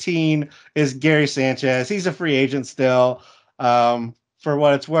 19 is Gary Sanchez. He's a free agent still. For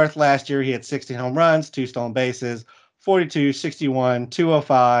what it's worth, last year he had 16 home runs, 2 stolen bases, 42, 61,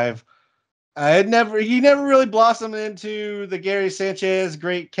 205. He never really blossomed into the Gary Sanchez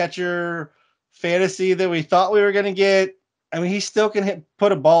great catcher fantasy that we thought we were going to get. I mean, he still can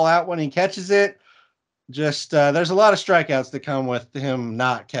put a ball out when he catches it. Just there's a lot of strikeouts that come with him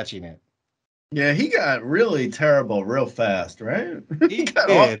not catching it. Yeah, he got really terrible real fast, right? He got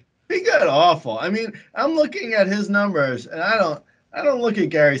awful. I mean, I'm looking at his numbers, and I don't look at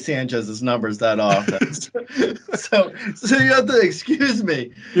Gary Sanchez's numbers that often. So you have to excuse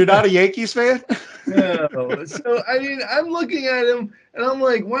me. You're not a Yankees fan? No. So I mean, I'm looking at him and I'm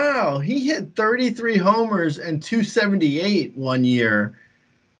like, wow, he hit 33 homers and 278 one year.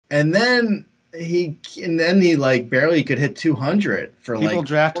 And then he like barely could hit 200 for People like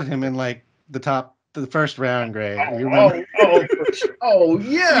drafted him in like the first round, Gray. You oh, remember?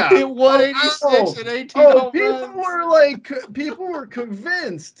 yeah. He hit 186 and 18 Oh, home runs. people were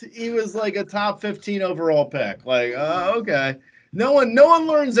convinced he was like a top 15 overall pick. Like, okay. No one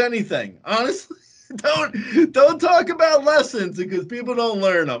learns anything. Honestly, don't talk about lessons because people don't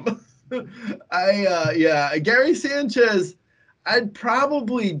learn them. Yeah, Gary Sanchez, I'd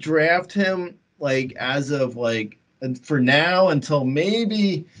probably draft him like as of like for now until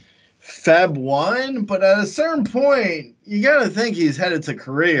maybe Feb 1, but at a certain point, you got to think he's headed to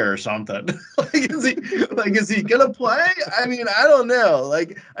Korea or something. Is he going to play? I mean, I don't know.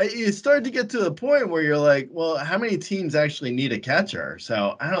 You start to get to the point where you're like, well, how many teams actually need a catcher?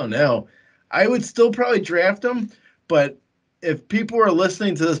 So I don't know. I would still probably draft him, but if people are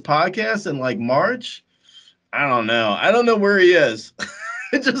listening to this podcast in like March, I don't know. I don't know where he is.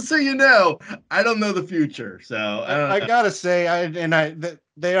 Just so you know, I don't know the future. So I gotta say,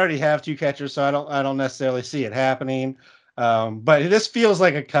 they already have two catchers, so I don't necessarily see it happening. But this feels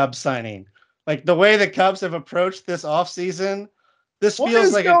like a Cubs signing. Like the way the Cubs have approached this offseason, this what feels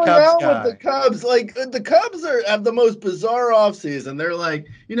is like a going Cubs on with the guy. Cubs? Like the Cubs have the most bizarre offseason. They're like,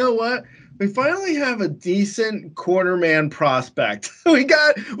 you know what? We finally have a decent cornerman prospect. we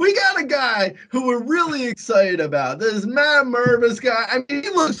got a guy who we're really excited about. This Matt Mervis guy. I mean, he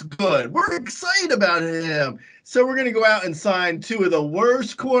looks good. We're excited about him. So we're gonna go out and sign two of the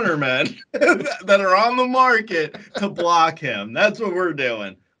worst cornermen that are on the market to block him. That's what we're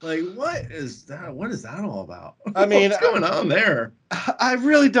doing. Like, what is that? What is that all about? I mean, what's going on there? I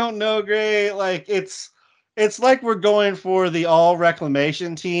really don't know, Gray. Like it's like we're going for the all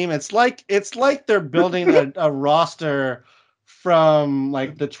reclamation team. It's like they're building a roster from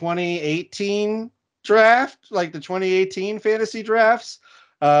like the 2018 draft, like the 2018 fantasy drafts.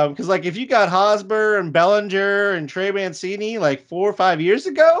 Because like if you got Hosmer and Bellinger and Trey Mancini like 4 or 5 years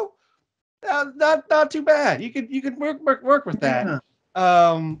ago, not too bad. You could work with that. Yeah.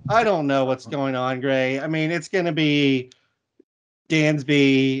 I don't know what's going on, Gray. I mean, it's going to be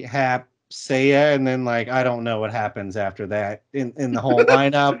Dansby, Hap, Seiya, and then like I don't know what happens after that in the whole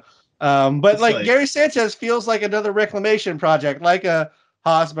lineup. But like Gary Sanchez feels like another reclamation project, like a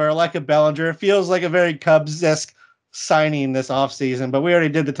Hosmer, like a Bellinger. It feels like a very Cubs-esque signing this offseason, but we already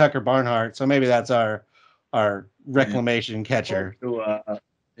did the Tucker Barnhart, so maybe that's our reclamation catcher.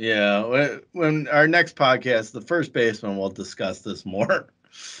 Yeah, when our next podcast, the first baseman, will discuss this more.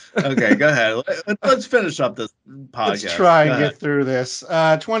 Okay, go ahead. Let's finish up this podcast. Let's try and get through this.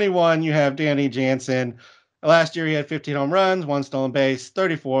 21, you have Danny Jansen. Last year, he had 15 home runs, 1 stolen base,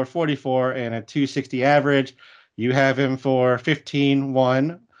 34, 44, and a 260 average. You have him for 15,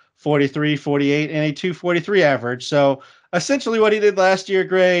 1, 43, 48, and a 243 average. So essentially what he did last year,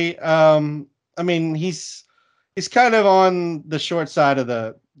 Gray, I mean, he's kind of on the short side of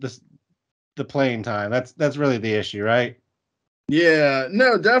the playing time. That's really the issue, right? Yeah,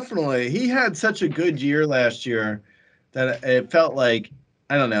 no, definitely. He had such a good year last year that it felt like,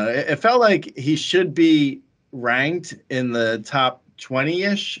 I don't know, it felt like he should be ranked in the top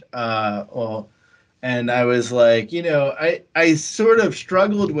 20-ish. And I was like, I sort of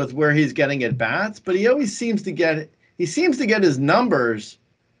struggled with where he's getting at bats, but he always seems to get his numbers,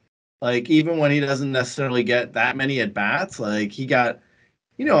 like even when he doesn't necessarily get that many at bats. Like he got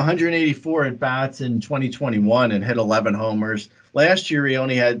 184 at bats in 2021 and hit 11 homers. Last year, he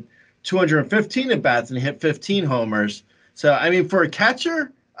only had 215 at bats and he hit 15 homers. So, I mean, for a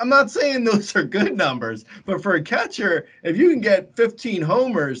catcher, I'm not saying those are good numbers, but for a catcher, if you can get 15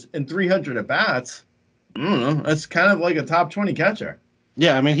 homers and 300 at bats, I don't know, that's kind of like a top 20 catcher.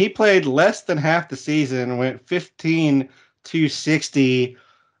 Yeah, I mean, he played less than half the season, went 15 260.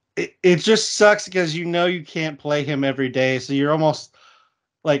 It just sucks because you can't play him every day. So you're almost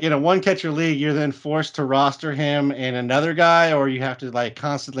like in a one catcher league, you're then forced to roster him and another guy, or you have to like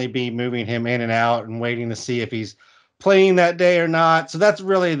constantly be moving him in and out and waiting to see if he's playing that day or not. So that's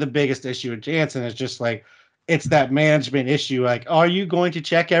really the biggest issue with Jansen is just like, it's that management issue. Like, are you going to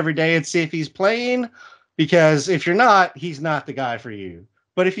check every day and see if he's playing? Because if you're not, he's not the guy for you.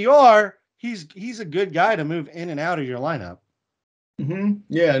 But if you are, he's a good guy to move in and out of your lineup. Mm-hmm.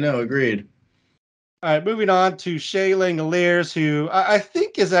 Yeah, no, agreed. All right, moving on to Shea Langoliers, who I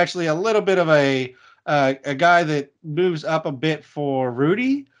think is actually a little bit of a guy that moves up a bit for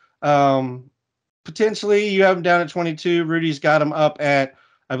Rudy. potentially you have him down at 22. Rudy's got him up at,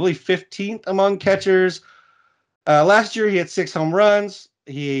 I believe, 15th among catchers. Last year, he had 6 home runs.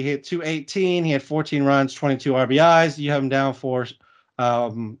 He hit 218. He had 14 runs, 22 RBIs. You have him down for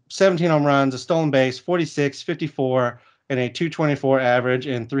 17 home runs, a stolen base, 46, 54, and a 224 average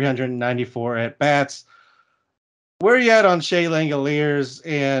and 394 at bats. Where are you at on Shea Langoliers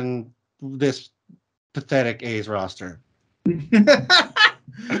and this pathetic A's roster?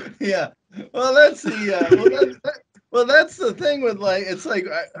 Yeah. Well, that's that's the thing with like it's like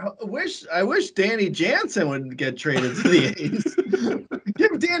I wish Danny Jansen would get traded to the A's.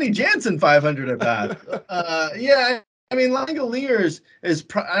 Give Danny Jansen 500 at bat. Yeah, I mean Langoliers is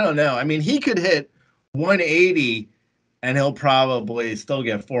I don't know. I mean he could hit 180 and he'll probably still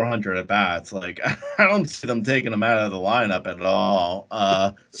get 400 at bats. Like I don't see them taking him out of the lineup at all.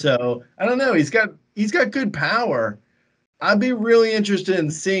 So I don't know. He's got good power. I'd be really interested in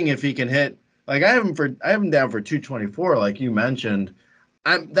seeing if he can hit. Like I have him down for 224, like you mentioned.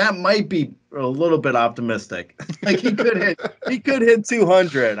 That might be a little bit optimistic. Like he could hit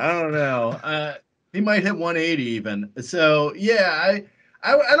 200. I don't know. He might hit 180 even. So yeah,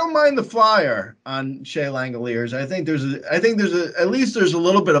 I don't mind the flyer on Shea Langoliers. I think there's at least there's a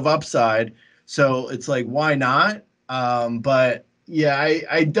little bit of upside. So it's like why not? But yeah,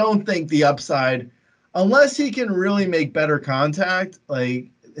 I don't think the upside, unless he can really make better contact, like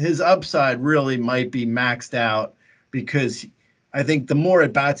his upside really might be maxed out because I think the more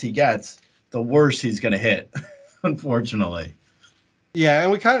at bats he gets, the worse he's going to hit, unfortunately. Yeah, and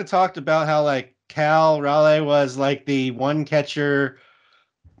we kind of talked about how like Cal Raleigh was like the one catcher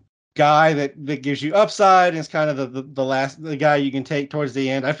guy that gives you upside and is kind of the guy you can take towards the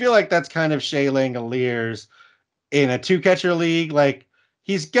end. I feel like that's kind of Shea Langoliers in a 2-catcher league. Like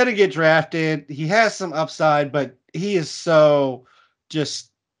he's going to get drafted. He has some upside, but he is so just,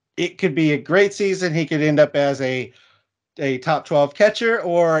 it could be a great season. He could end up as a top 12 catcher,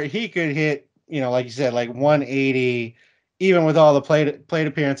 or he could hit, like you said, like 180, even with all the plate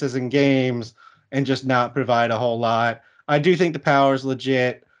appearances in games and just not provide a whole lot. I do think the power is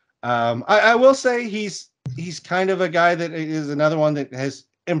legit. I will say he's kind of a guy that is another one that has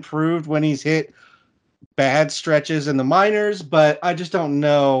improved when he's hit bad stretches in the minors, but I just don't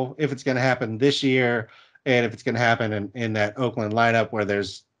know if it's going to happen this year and if it's going to happen in that Oakland lineup where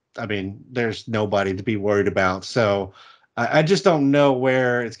there's nobody to be worried about. So I just don't know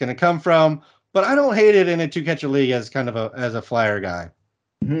where it's going to come from, but I don't hate it in a 2-catcher league as kind of as a flyer guy.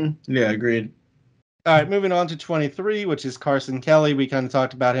 Mm-hmm. Yeah, agreed. All right, moving on to 23, which is Carson Kelly. We kind of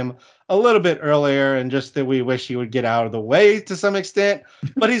talked about him a little bit earlier and just that we wish he would get out of the way to some extent,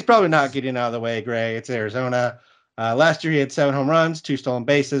 but he's probably not getting out of the way, Gray. It's Arizona. Last year he had 7 home runs, 2 stolen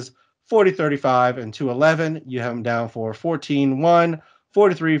bases, 40, 35, and 211. You have him down for 14, 1,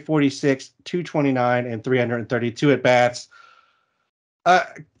 43, 46, 229, and 332 at bats. I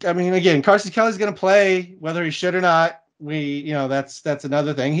mean, again, Carson Kelly's going to play whether he should or not. That's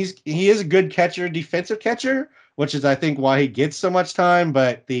another thing. He is a good catcher, defensive catcher, which is I think why he gets so much time.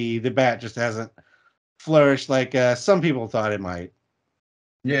 But the bat just hasn't flourished like some people thought it might.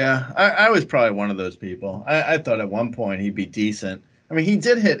 Yeah, I was probably one of those people. I thought at one point he'd be decent. I mean, he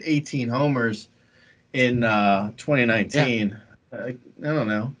did hit 18 homers in 2019. Yeah. I don't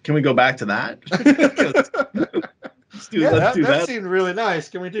know. Can we go back to that? Let's do that. Seemed really nice.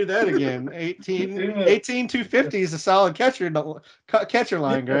 Can we do that again? 18 250 is a solid catcher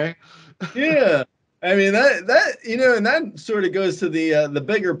line, Gray. Yeah. I mean that and that sort of goes to the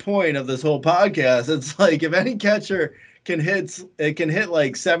bigger point of this whole podcast. It's like if any catcher can hit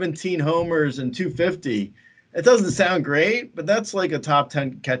like 17 homers and 250. It doesn't sound great, but that's like a top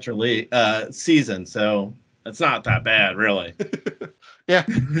 10 catcher season. So it's not that bad, really. Yeah,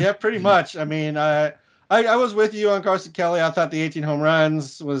 pretty much. I mean, I was with you on Carson Kelly. I thought the 18 home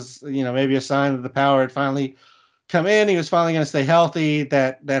runs was, maybe a sign that the power had finally come in. He was finally going to stay healthy.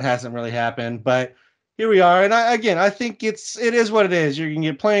 That hasn't really happened, but here we are. And I think it is what it is. You're going to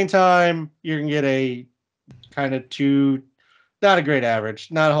get playing time. You're going to get a kind of not a great average,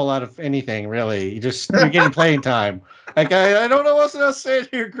 not a whole lot of anything really. You're getting playing time. Like I don't know what else to say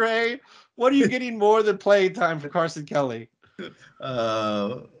here, Gray. What are you getting more than playing time for Carson Kelly? He's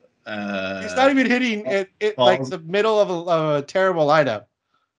not even hitting it like the middle of a terrible lineup.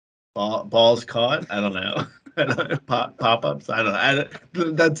 Balls caught? I don't know. Pop-ups? I don't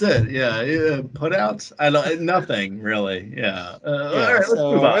know. That's it. Yeah. Putouts? Nothing really. Yeah. All right, let's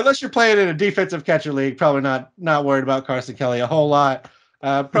move on. Unless you're playing in a defensive catcher league, probably not worried about Carson Kelly a whole lot.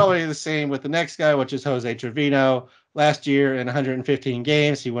 Probably the same with the next guy, which is Jose Trevino. Last year in 115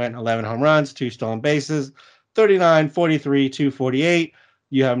 games, he went 11 home runs, 2 stolen bases, 39, 43, 248.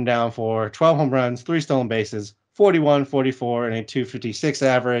 You have him down for 12 home runs, 3 stolen bases, 41, 44, and a 256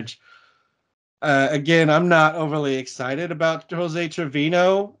 average. Again, I'm not overly excited about Jose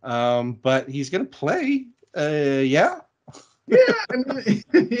Trevino, but he's going to play. Yeah. Yeah, I mean,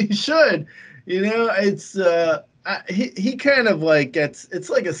 he should. It's he kind of like gets, it's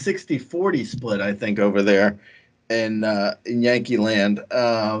like a 60-40 split, I think, over there in Yankee land.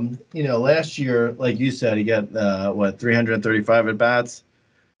 Last year, like you said, he got 335 at bats.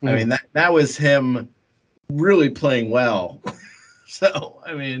 I mean, that was him really playing well. So,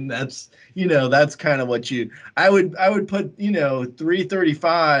 I mean, that's kind of what I would put,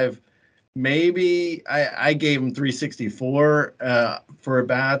 335. Maybe I gave him 364 for at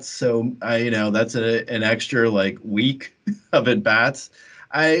bats, so that's an extra like week of at bats.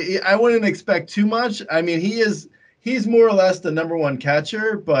 I wouldn't expect too much. I mean, he's more or less the number one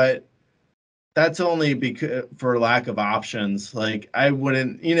catcher, but that's only because for lack of options. Like, I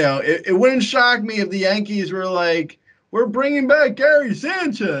wouldn't, it wouldn't shock me if the Yankees were like, we're bringing back Gary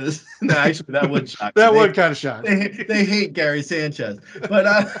Sanchez. No, actually, that would shock me. That would kind of shock. They hate Gary Sanchez. But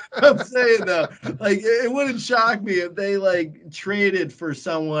I'm saying, though, like, it wouldn't shock me if they like traded for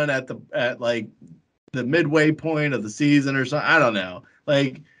someone at like the midway point of the season or something. I don't know.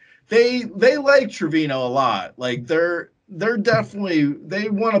 Like, they like Trevino a lot. Like, they're definitely, they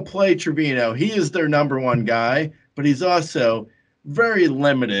want to play Trevino. He is their number one guy, but he's also very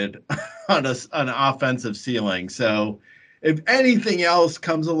limited on an offensive ceiling. So if anything else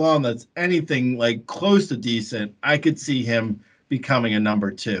comes along that's anything like close to decent, I could see him becoming a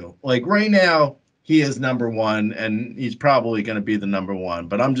number 2. Like, right now, he is number 1, and he's probably going to be the number 1.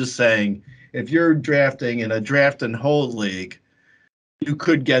 But I'm just saying, if you're drafting in a draft and hold league, you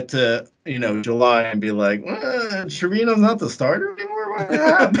could get to, July and be like, Trevino's not the starter anymore? What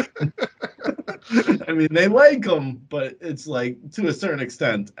happened? I mean, they like him, but it's like, to a certain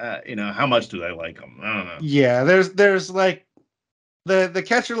extent, how much do they like him? I don't know. Yeah, there's like the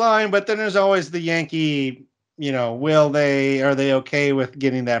catcher line, but then there's always the Yankee, are they okay with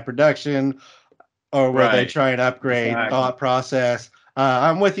getting that production, or will they try and upgrade thought process?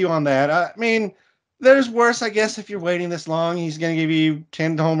 I'm with you on that. I mean, there's worse, I guess, if you're waiting this long. He's going to give you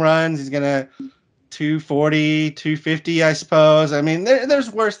 10 home runs. He's going to 240, 250, I suppose. I mean, there's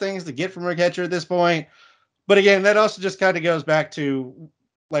worse things to get from a catcher at this point. But again, that also just kind of goes back to,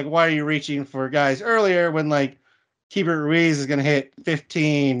 like, why are you reaching for guys earlier when, like, Keibert Ruiz is going to hit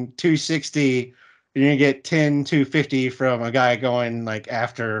 15, 260, and you're going to get 10, 250 from a guy going, like,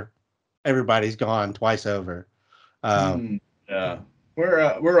 after everybody's gone twice over. Yeah.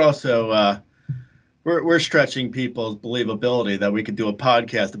 We're also we're stretching people's believability that we could do a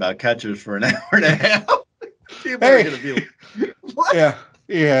podcast about catchers for an hour and a half. People are going to be like, what? Yeah.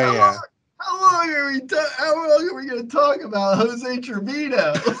 How long are we going to talk about Jose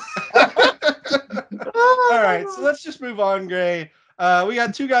Trevino? All right, so let's just move on, Gray. We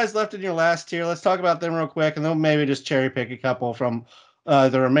got 2 guys left in your last tier. Let's talk about them real quick, and then maybe just cherry pick a couple from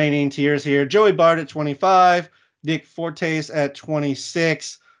the remaining tiers here. Joey Bart at 25, Nick Fortes at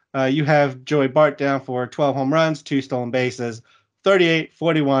 26. You have Joey Bart down for 12 home runs, 2 stolen bases, 38,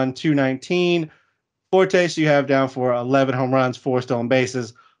 41, 219. Fortes you have down for 11 home runs, 4 stolen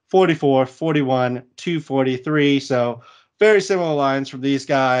bases, 44, 41, 243. So very similar lines from these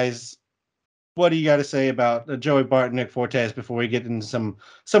guys. What do you got to say about Joey Bart and Nick Fortes before we get into some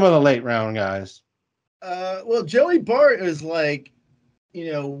of the late round guys? Well, Joey Bart is like,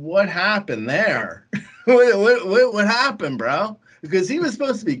 what happened there? what happened, bro? Because he was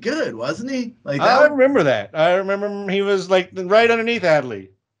supposed to be good, wasn't he? Like, I remember that. I remember he was like right underneath Adley.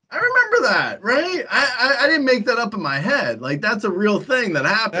 I remember that, right? I didn't make that up in my head. Like, that's a real thing that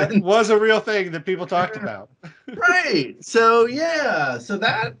happened. That was a real thing that people talked about. Right. So, yeah. So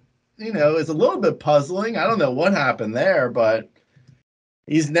that, is a little bit puzzling. I don't know what happened there, but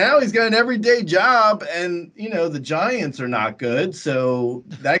he's got an everyday job, and, the Giants are not good. So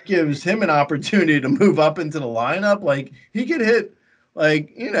that gives him an opportunity to move up into the lineup. Like, he could hit,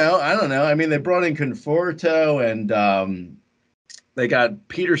 like, I don't know. I mean, they brought in Conforto, and they got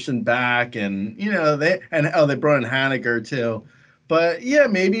Peterson back, and, they brought in Haniger too. But yeah,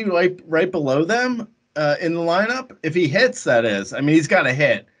 maybe right below them in the lineup, if he hits, that is. I mean, he's got to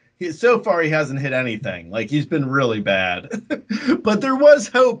hit. So far, he hasn't hit anything. Like, he's been really bad. But there was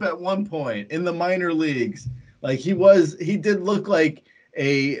hope at one point in the minor leagues. Like, he did look like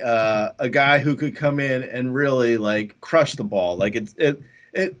a guy who could come in and really, like, crush the ball. Like,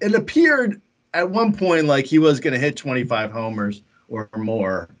 it appeared at one point like he was going to hit 25 homers or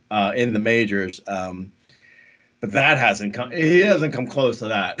more in the majors. but that hasn't come. He hasn't come close to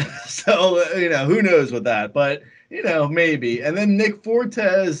that. So who knows with that? But maybe. And then Nick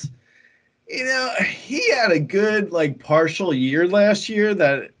Fortes, he had a good like partial year last year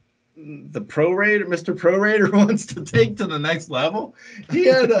that the Mr. Prorater wants to take to the next level. He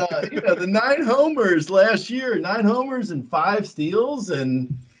had the 9 homers last year, 9 homers and 5 steals,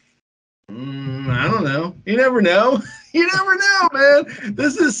 and I don't know. You never know. You never know, man.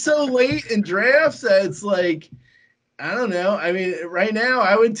 This is so late in drafts that it's like, I don't know. I mean, right now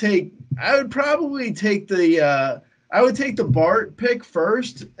I would probably take the Bart pick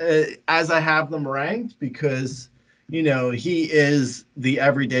first, as I have them ranked, because he is the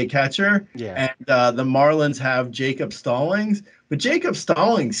everyday catcher. Yeah. And the Marlins have Jacob Stallings, but Jacob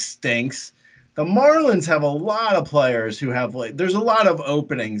Stallings stinks. The Marlins have a lot of players who have there's a lot of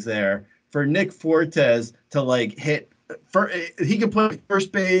openings there for Nick Fortes to hit. He can play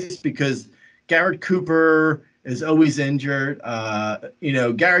first base because Garrett Cooper is always injured.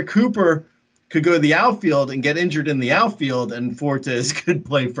 Garrett Cooper could go to the outfield and get injured in the outfield, and Fortes could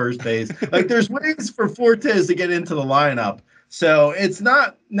play first base. There's ways for Fortes to get into the lineup. So it's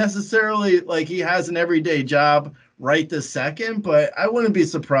not necessarily like he has an everyday job right this second, but I wouldn't be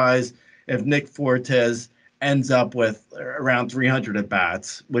surprised if Nick Fortes ends up with around 300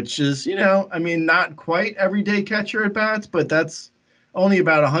 at-bats, which is, not quite everyday catcher at-bats, but that's only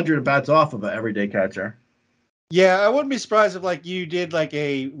about 100 at-bats off of an everyday catcher. Yeah, I wouldn't be surprised if you did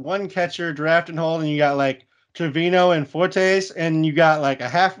a one catcher draft and hold, and you got Trevino and Fortes, and you got a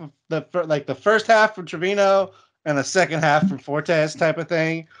half of the first half from Trevino and the second half from Fortes type of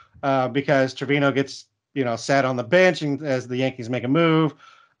thing, because Trevino gets sat on the bench and as the Yankees make a move,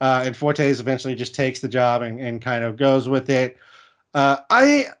 and Fortes eventually just takes the job and kind of goes with it. You're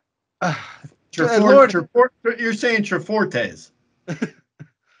saying Trefortes.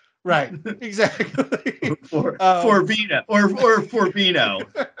 Right, exactly. Forbino or Forbino.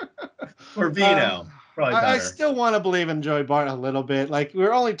 Forbino, probably better. I still want to believe in Joey Bart a little bit.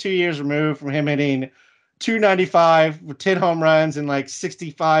 We're only 2 years removed from him hitting 295 with 10 home runs in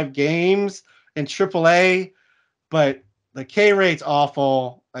 65 games in AAA, but the K rate's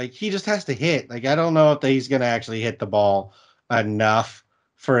awful. He just has to hit. I don't know if he's going to actually hit the ball enough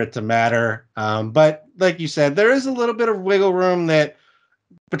for it to matter. But like you said, there is a little bit of wiggle room that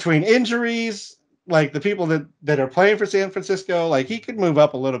between injuries, the people that are playing for San Francisco, he could move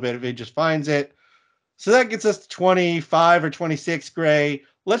up a little bit if he just finds it. So that gets us to 25 or 26, Gray.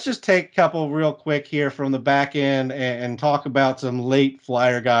 Let's just take a couple real quick here from the back end and talk about some late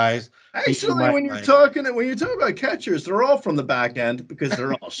flyer guys. Actually, when you're talking about catchers, they're all from the back end because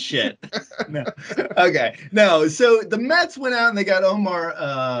they're all shit. No. Okay. No. So the Mets went out and they got Omar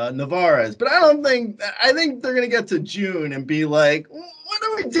Narvaez, but I think they're gonna get to June and be like, what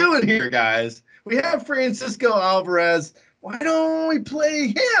are we doing here, guys? We have Francisco Alvarez. Why don't we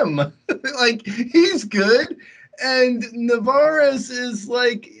play him? He's good. And Narvaez is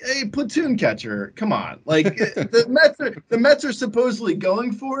a platoon catcher. Come on, the Mets are supposedly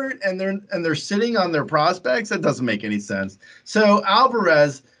going for it, and they're sitting on their prospects. That doesn't make any sense. So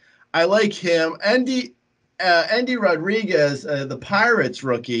Alvarez, I like him. Andy Rodriguez, the Pirates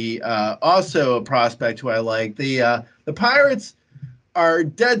rookie, also a prospect who I like. The Pirates are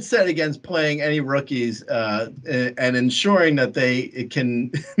dead set against playing any rookies and ensuring that they can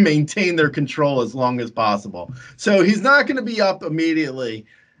maintain their control as long as possible. So he's not going to be up immediately.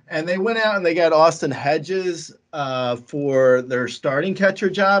 And they went out and they got Austin Hedges for their starting catcher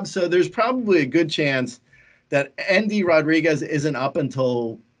job. So there's probably a good chance that Andy Rodriguez isn't up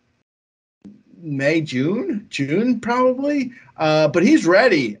until June probably. But he's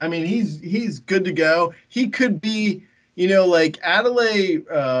ready. I mean, he's good to go. He could be, Adley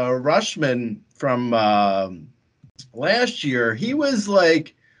Rutschman from last year. He was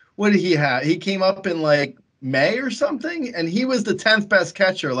what did he have? He came up in May or something, and he was the 10th best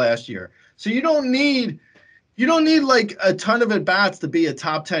catcher last year. So you don't need a ton of at bats to be a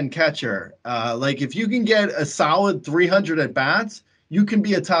top 10 catcher. If you can get a solid 300 at bats, you can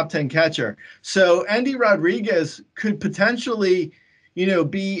be a top 10 catcher. So Andy Rodriguez could potentially,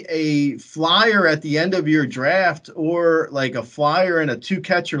 be a flyer at the end of your draft, or a flyer in a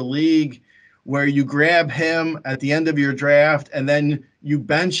 2-catcher league where you grab him at the end of your draft and then you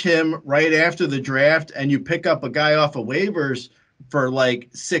bench him right after the draft and you pick up a guy off of waivers for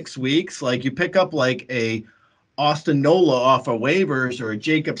 6 weeks. You pick up a Austin Nola off of waivers or a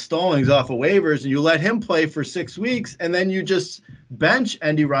Jacob Stallings off of waivers, and you let him play for 6 weeks, and then you just bench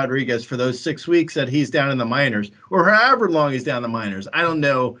Andy Rodriguez for those 6 weeks that he's down in the minors, or however long he's down in the minors. I don't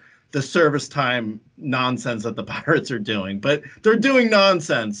know the service time nonsense that the Pirates are doing, but they're doing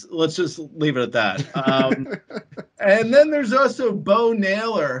nonsense. Let's just leave it at that. And then there's also Bo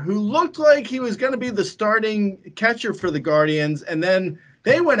Naylor, who looked like he was going to be the starting catcher for the Guardians, and then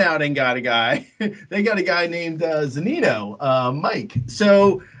they went out and got a guy. They got a guy named Zunino, Mike.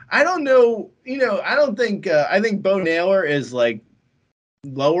 So I don't know. I don't think. I think Bo Naylor is like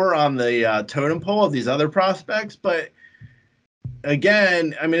lower on the totem pole of these other prospects, but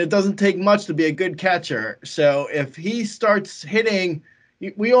again, I mean, it doesn't take much to be a good catcher. So if he starts hitting,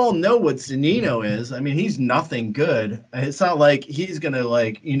 we all know what Zunino is. I mean, he's nothing good. It's not like he's gonna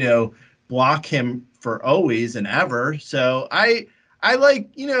block him for always and ever. So I like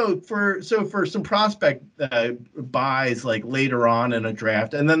for some prospect buys like later on in a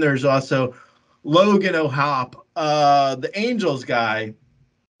draft, and then there's also Logan O'Hoppe, the Angels guy.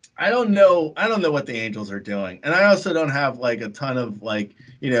 I don't know what the Angels are doing, and I also don't have like a ton of I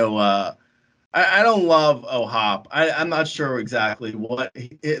don't love O'Hoppe. I'm not sure exactly what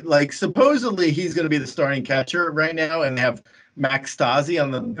supposedly he's going to be the starting catcher right now, and they have Max Stassi on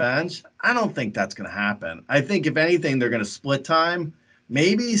the bench. I don't think that's going to happen. I think if anything, they're going to split time.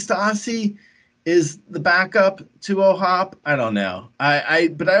 Maybe Stassi is the backup to O'Hoppe. I don't know.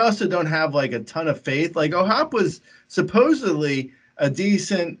 But I also don't have like a ton of faith. Like O'Hoppe was supposedly a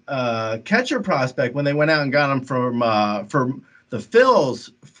decent catcher prospect when they went out and got him from the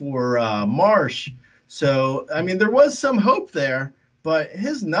Phils for Marsh. So, I mean, there was some hope there, but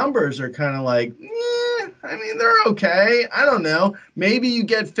his numbers are kind of like, I mean, they're okay. I don't know. Maybe you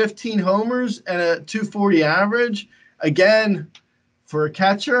get 15 homers and a 240 average. Again, for a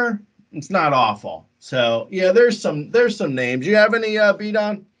catcher, it's not awful. So, yeah, there's some names. You have any beat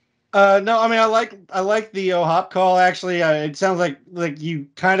on? No, I mean, I like the O'Hoppe call. Actually, it sounds like you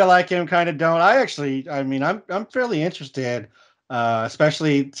kind of like him, kind of don't. I'm fairly interested,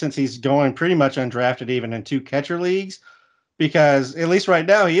 especially since he's going pretty much undrafted, even in 2 catcher leagues, because at least right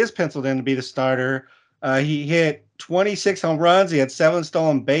now he is penciled in to be the starter. He hit 26 home runs. He had 7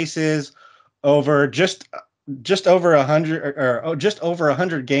 stolen bases over just over 100 or just over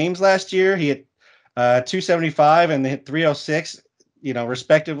 100 games last year. He hit 275 and they hit 306.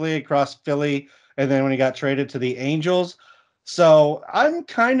 Respectively across Philly, and then when he got traded to the Angels. So I'm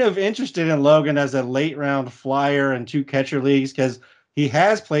kind of interested in Logan as a late round flyer in 2 catcher leagues because he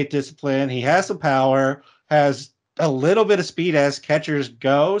has plate discipline, he has some power, has a little bit of speed as catchers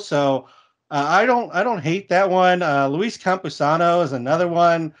go. So I don't hate that one. Luis Campusano is another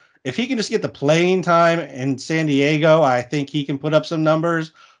one. If he can just get the playing time in San Diego, I think he can put up some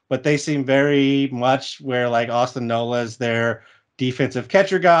numbers. But they seem very much where like Austin Nola is their defensive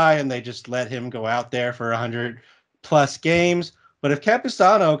catcher guy, and they just let him go out there for 100+ games. But if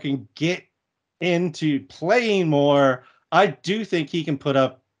Campusano can get into playing more, I do think he can put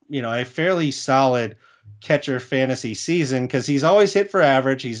up, a fairly solid catcher fantasy season because he's always hit for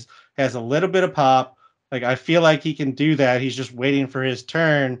average. He's has a little bit of pop. Like I feel like he can do that. He's just waiting for his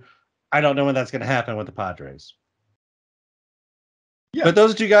turn. I don't know when that's going to happen with the Padres. Yeah. But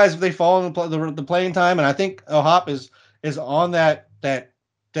those 2 guys, if they fall in the playing time, and I think O'Hoppe is on that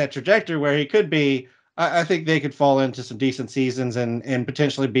trajectory where he could be, I think they could fall into some decent seasons and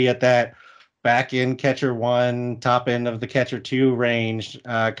potentially be at that back end catcher 1, top end of the catcher 2 range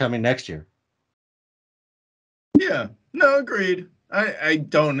coming next year. Yeah, no, agreed. I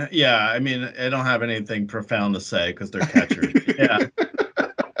don't have anything profound to say because they're catchers. Yeah.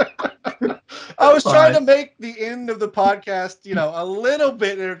 I was trying to make the end of the podcast, a little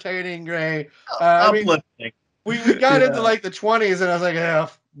bit entertaining, Gray. Uplifting. We got into like the 20s, and I was like,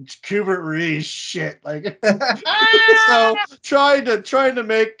 Kubert Reese shit. Like, so trying to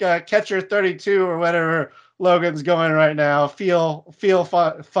make catcher 32 or whatever Logan's going right now feel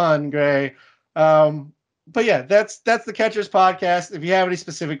fun, Gray. But yeah, that's the Catchers Podcast. If you have any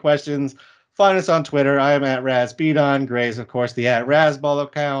specific questions, find us on Twitter. I am at RazBeaton. Gray's, of course, the at Razball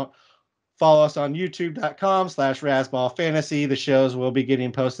account. Follow us on youtube.com/RazballFantasy. The shows will be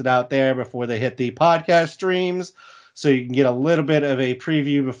getting posted out there before they hit the podcast streams. So you can get a little bit of a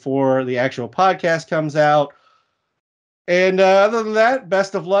preview before the actual podcast comes out. And other than that,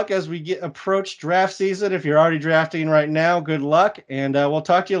 best of luck as we approach draft season. If you're already drafting right now, good luck. And we'll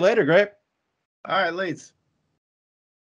talk to you later, Gray. All right, Leeds.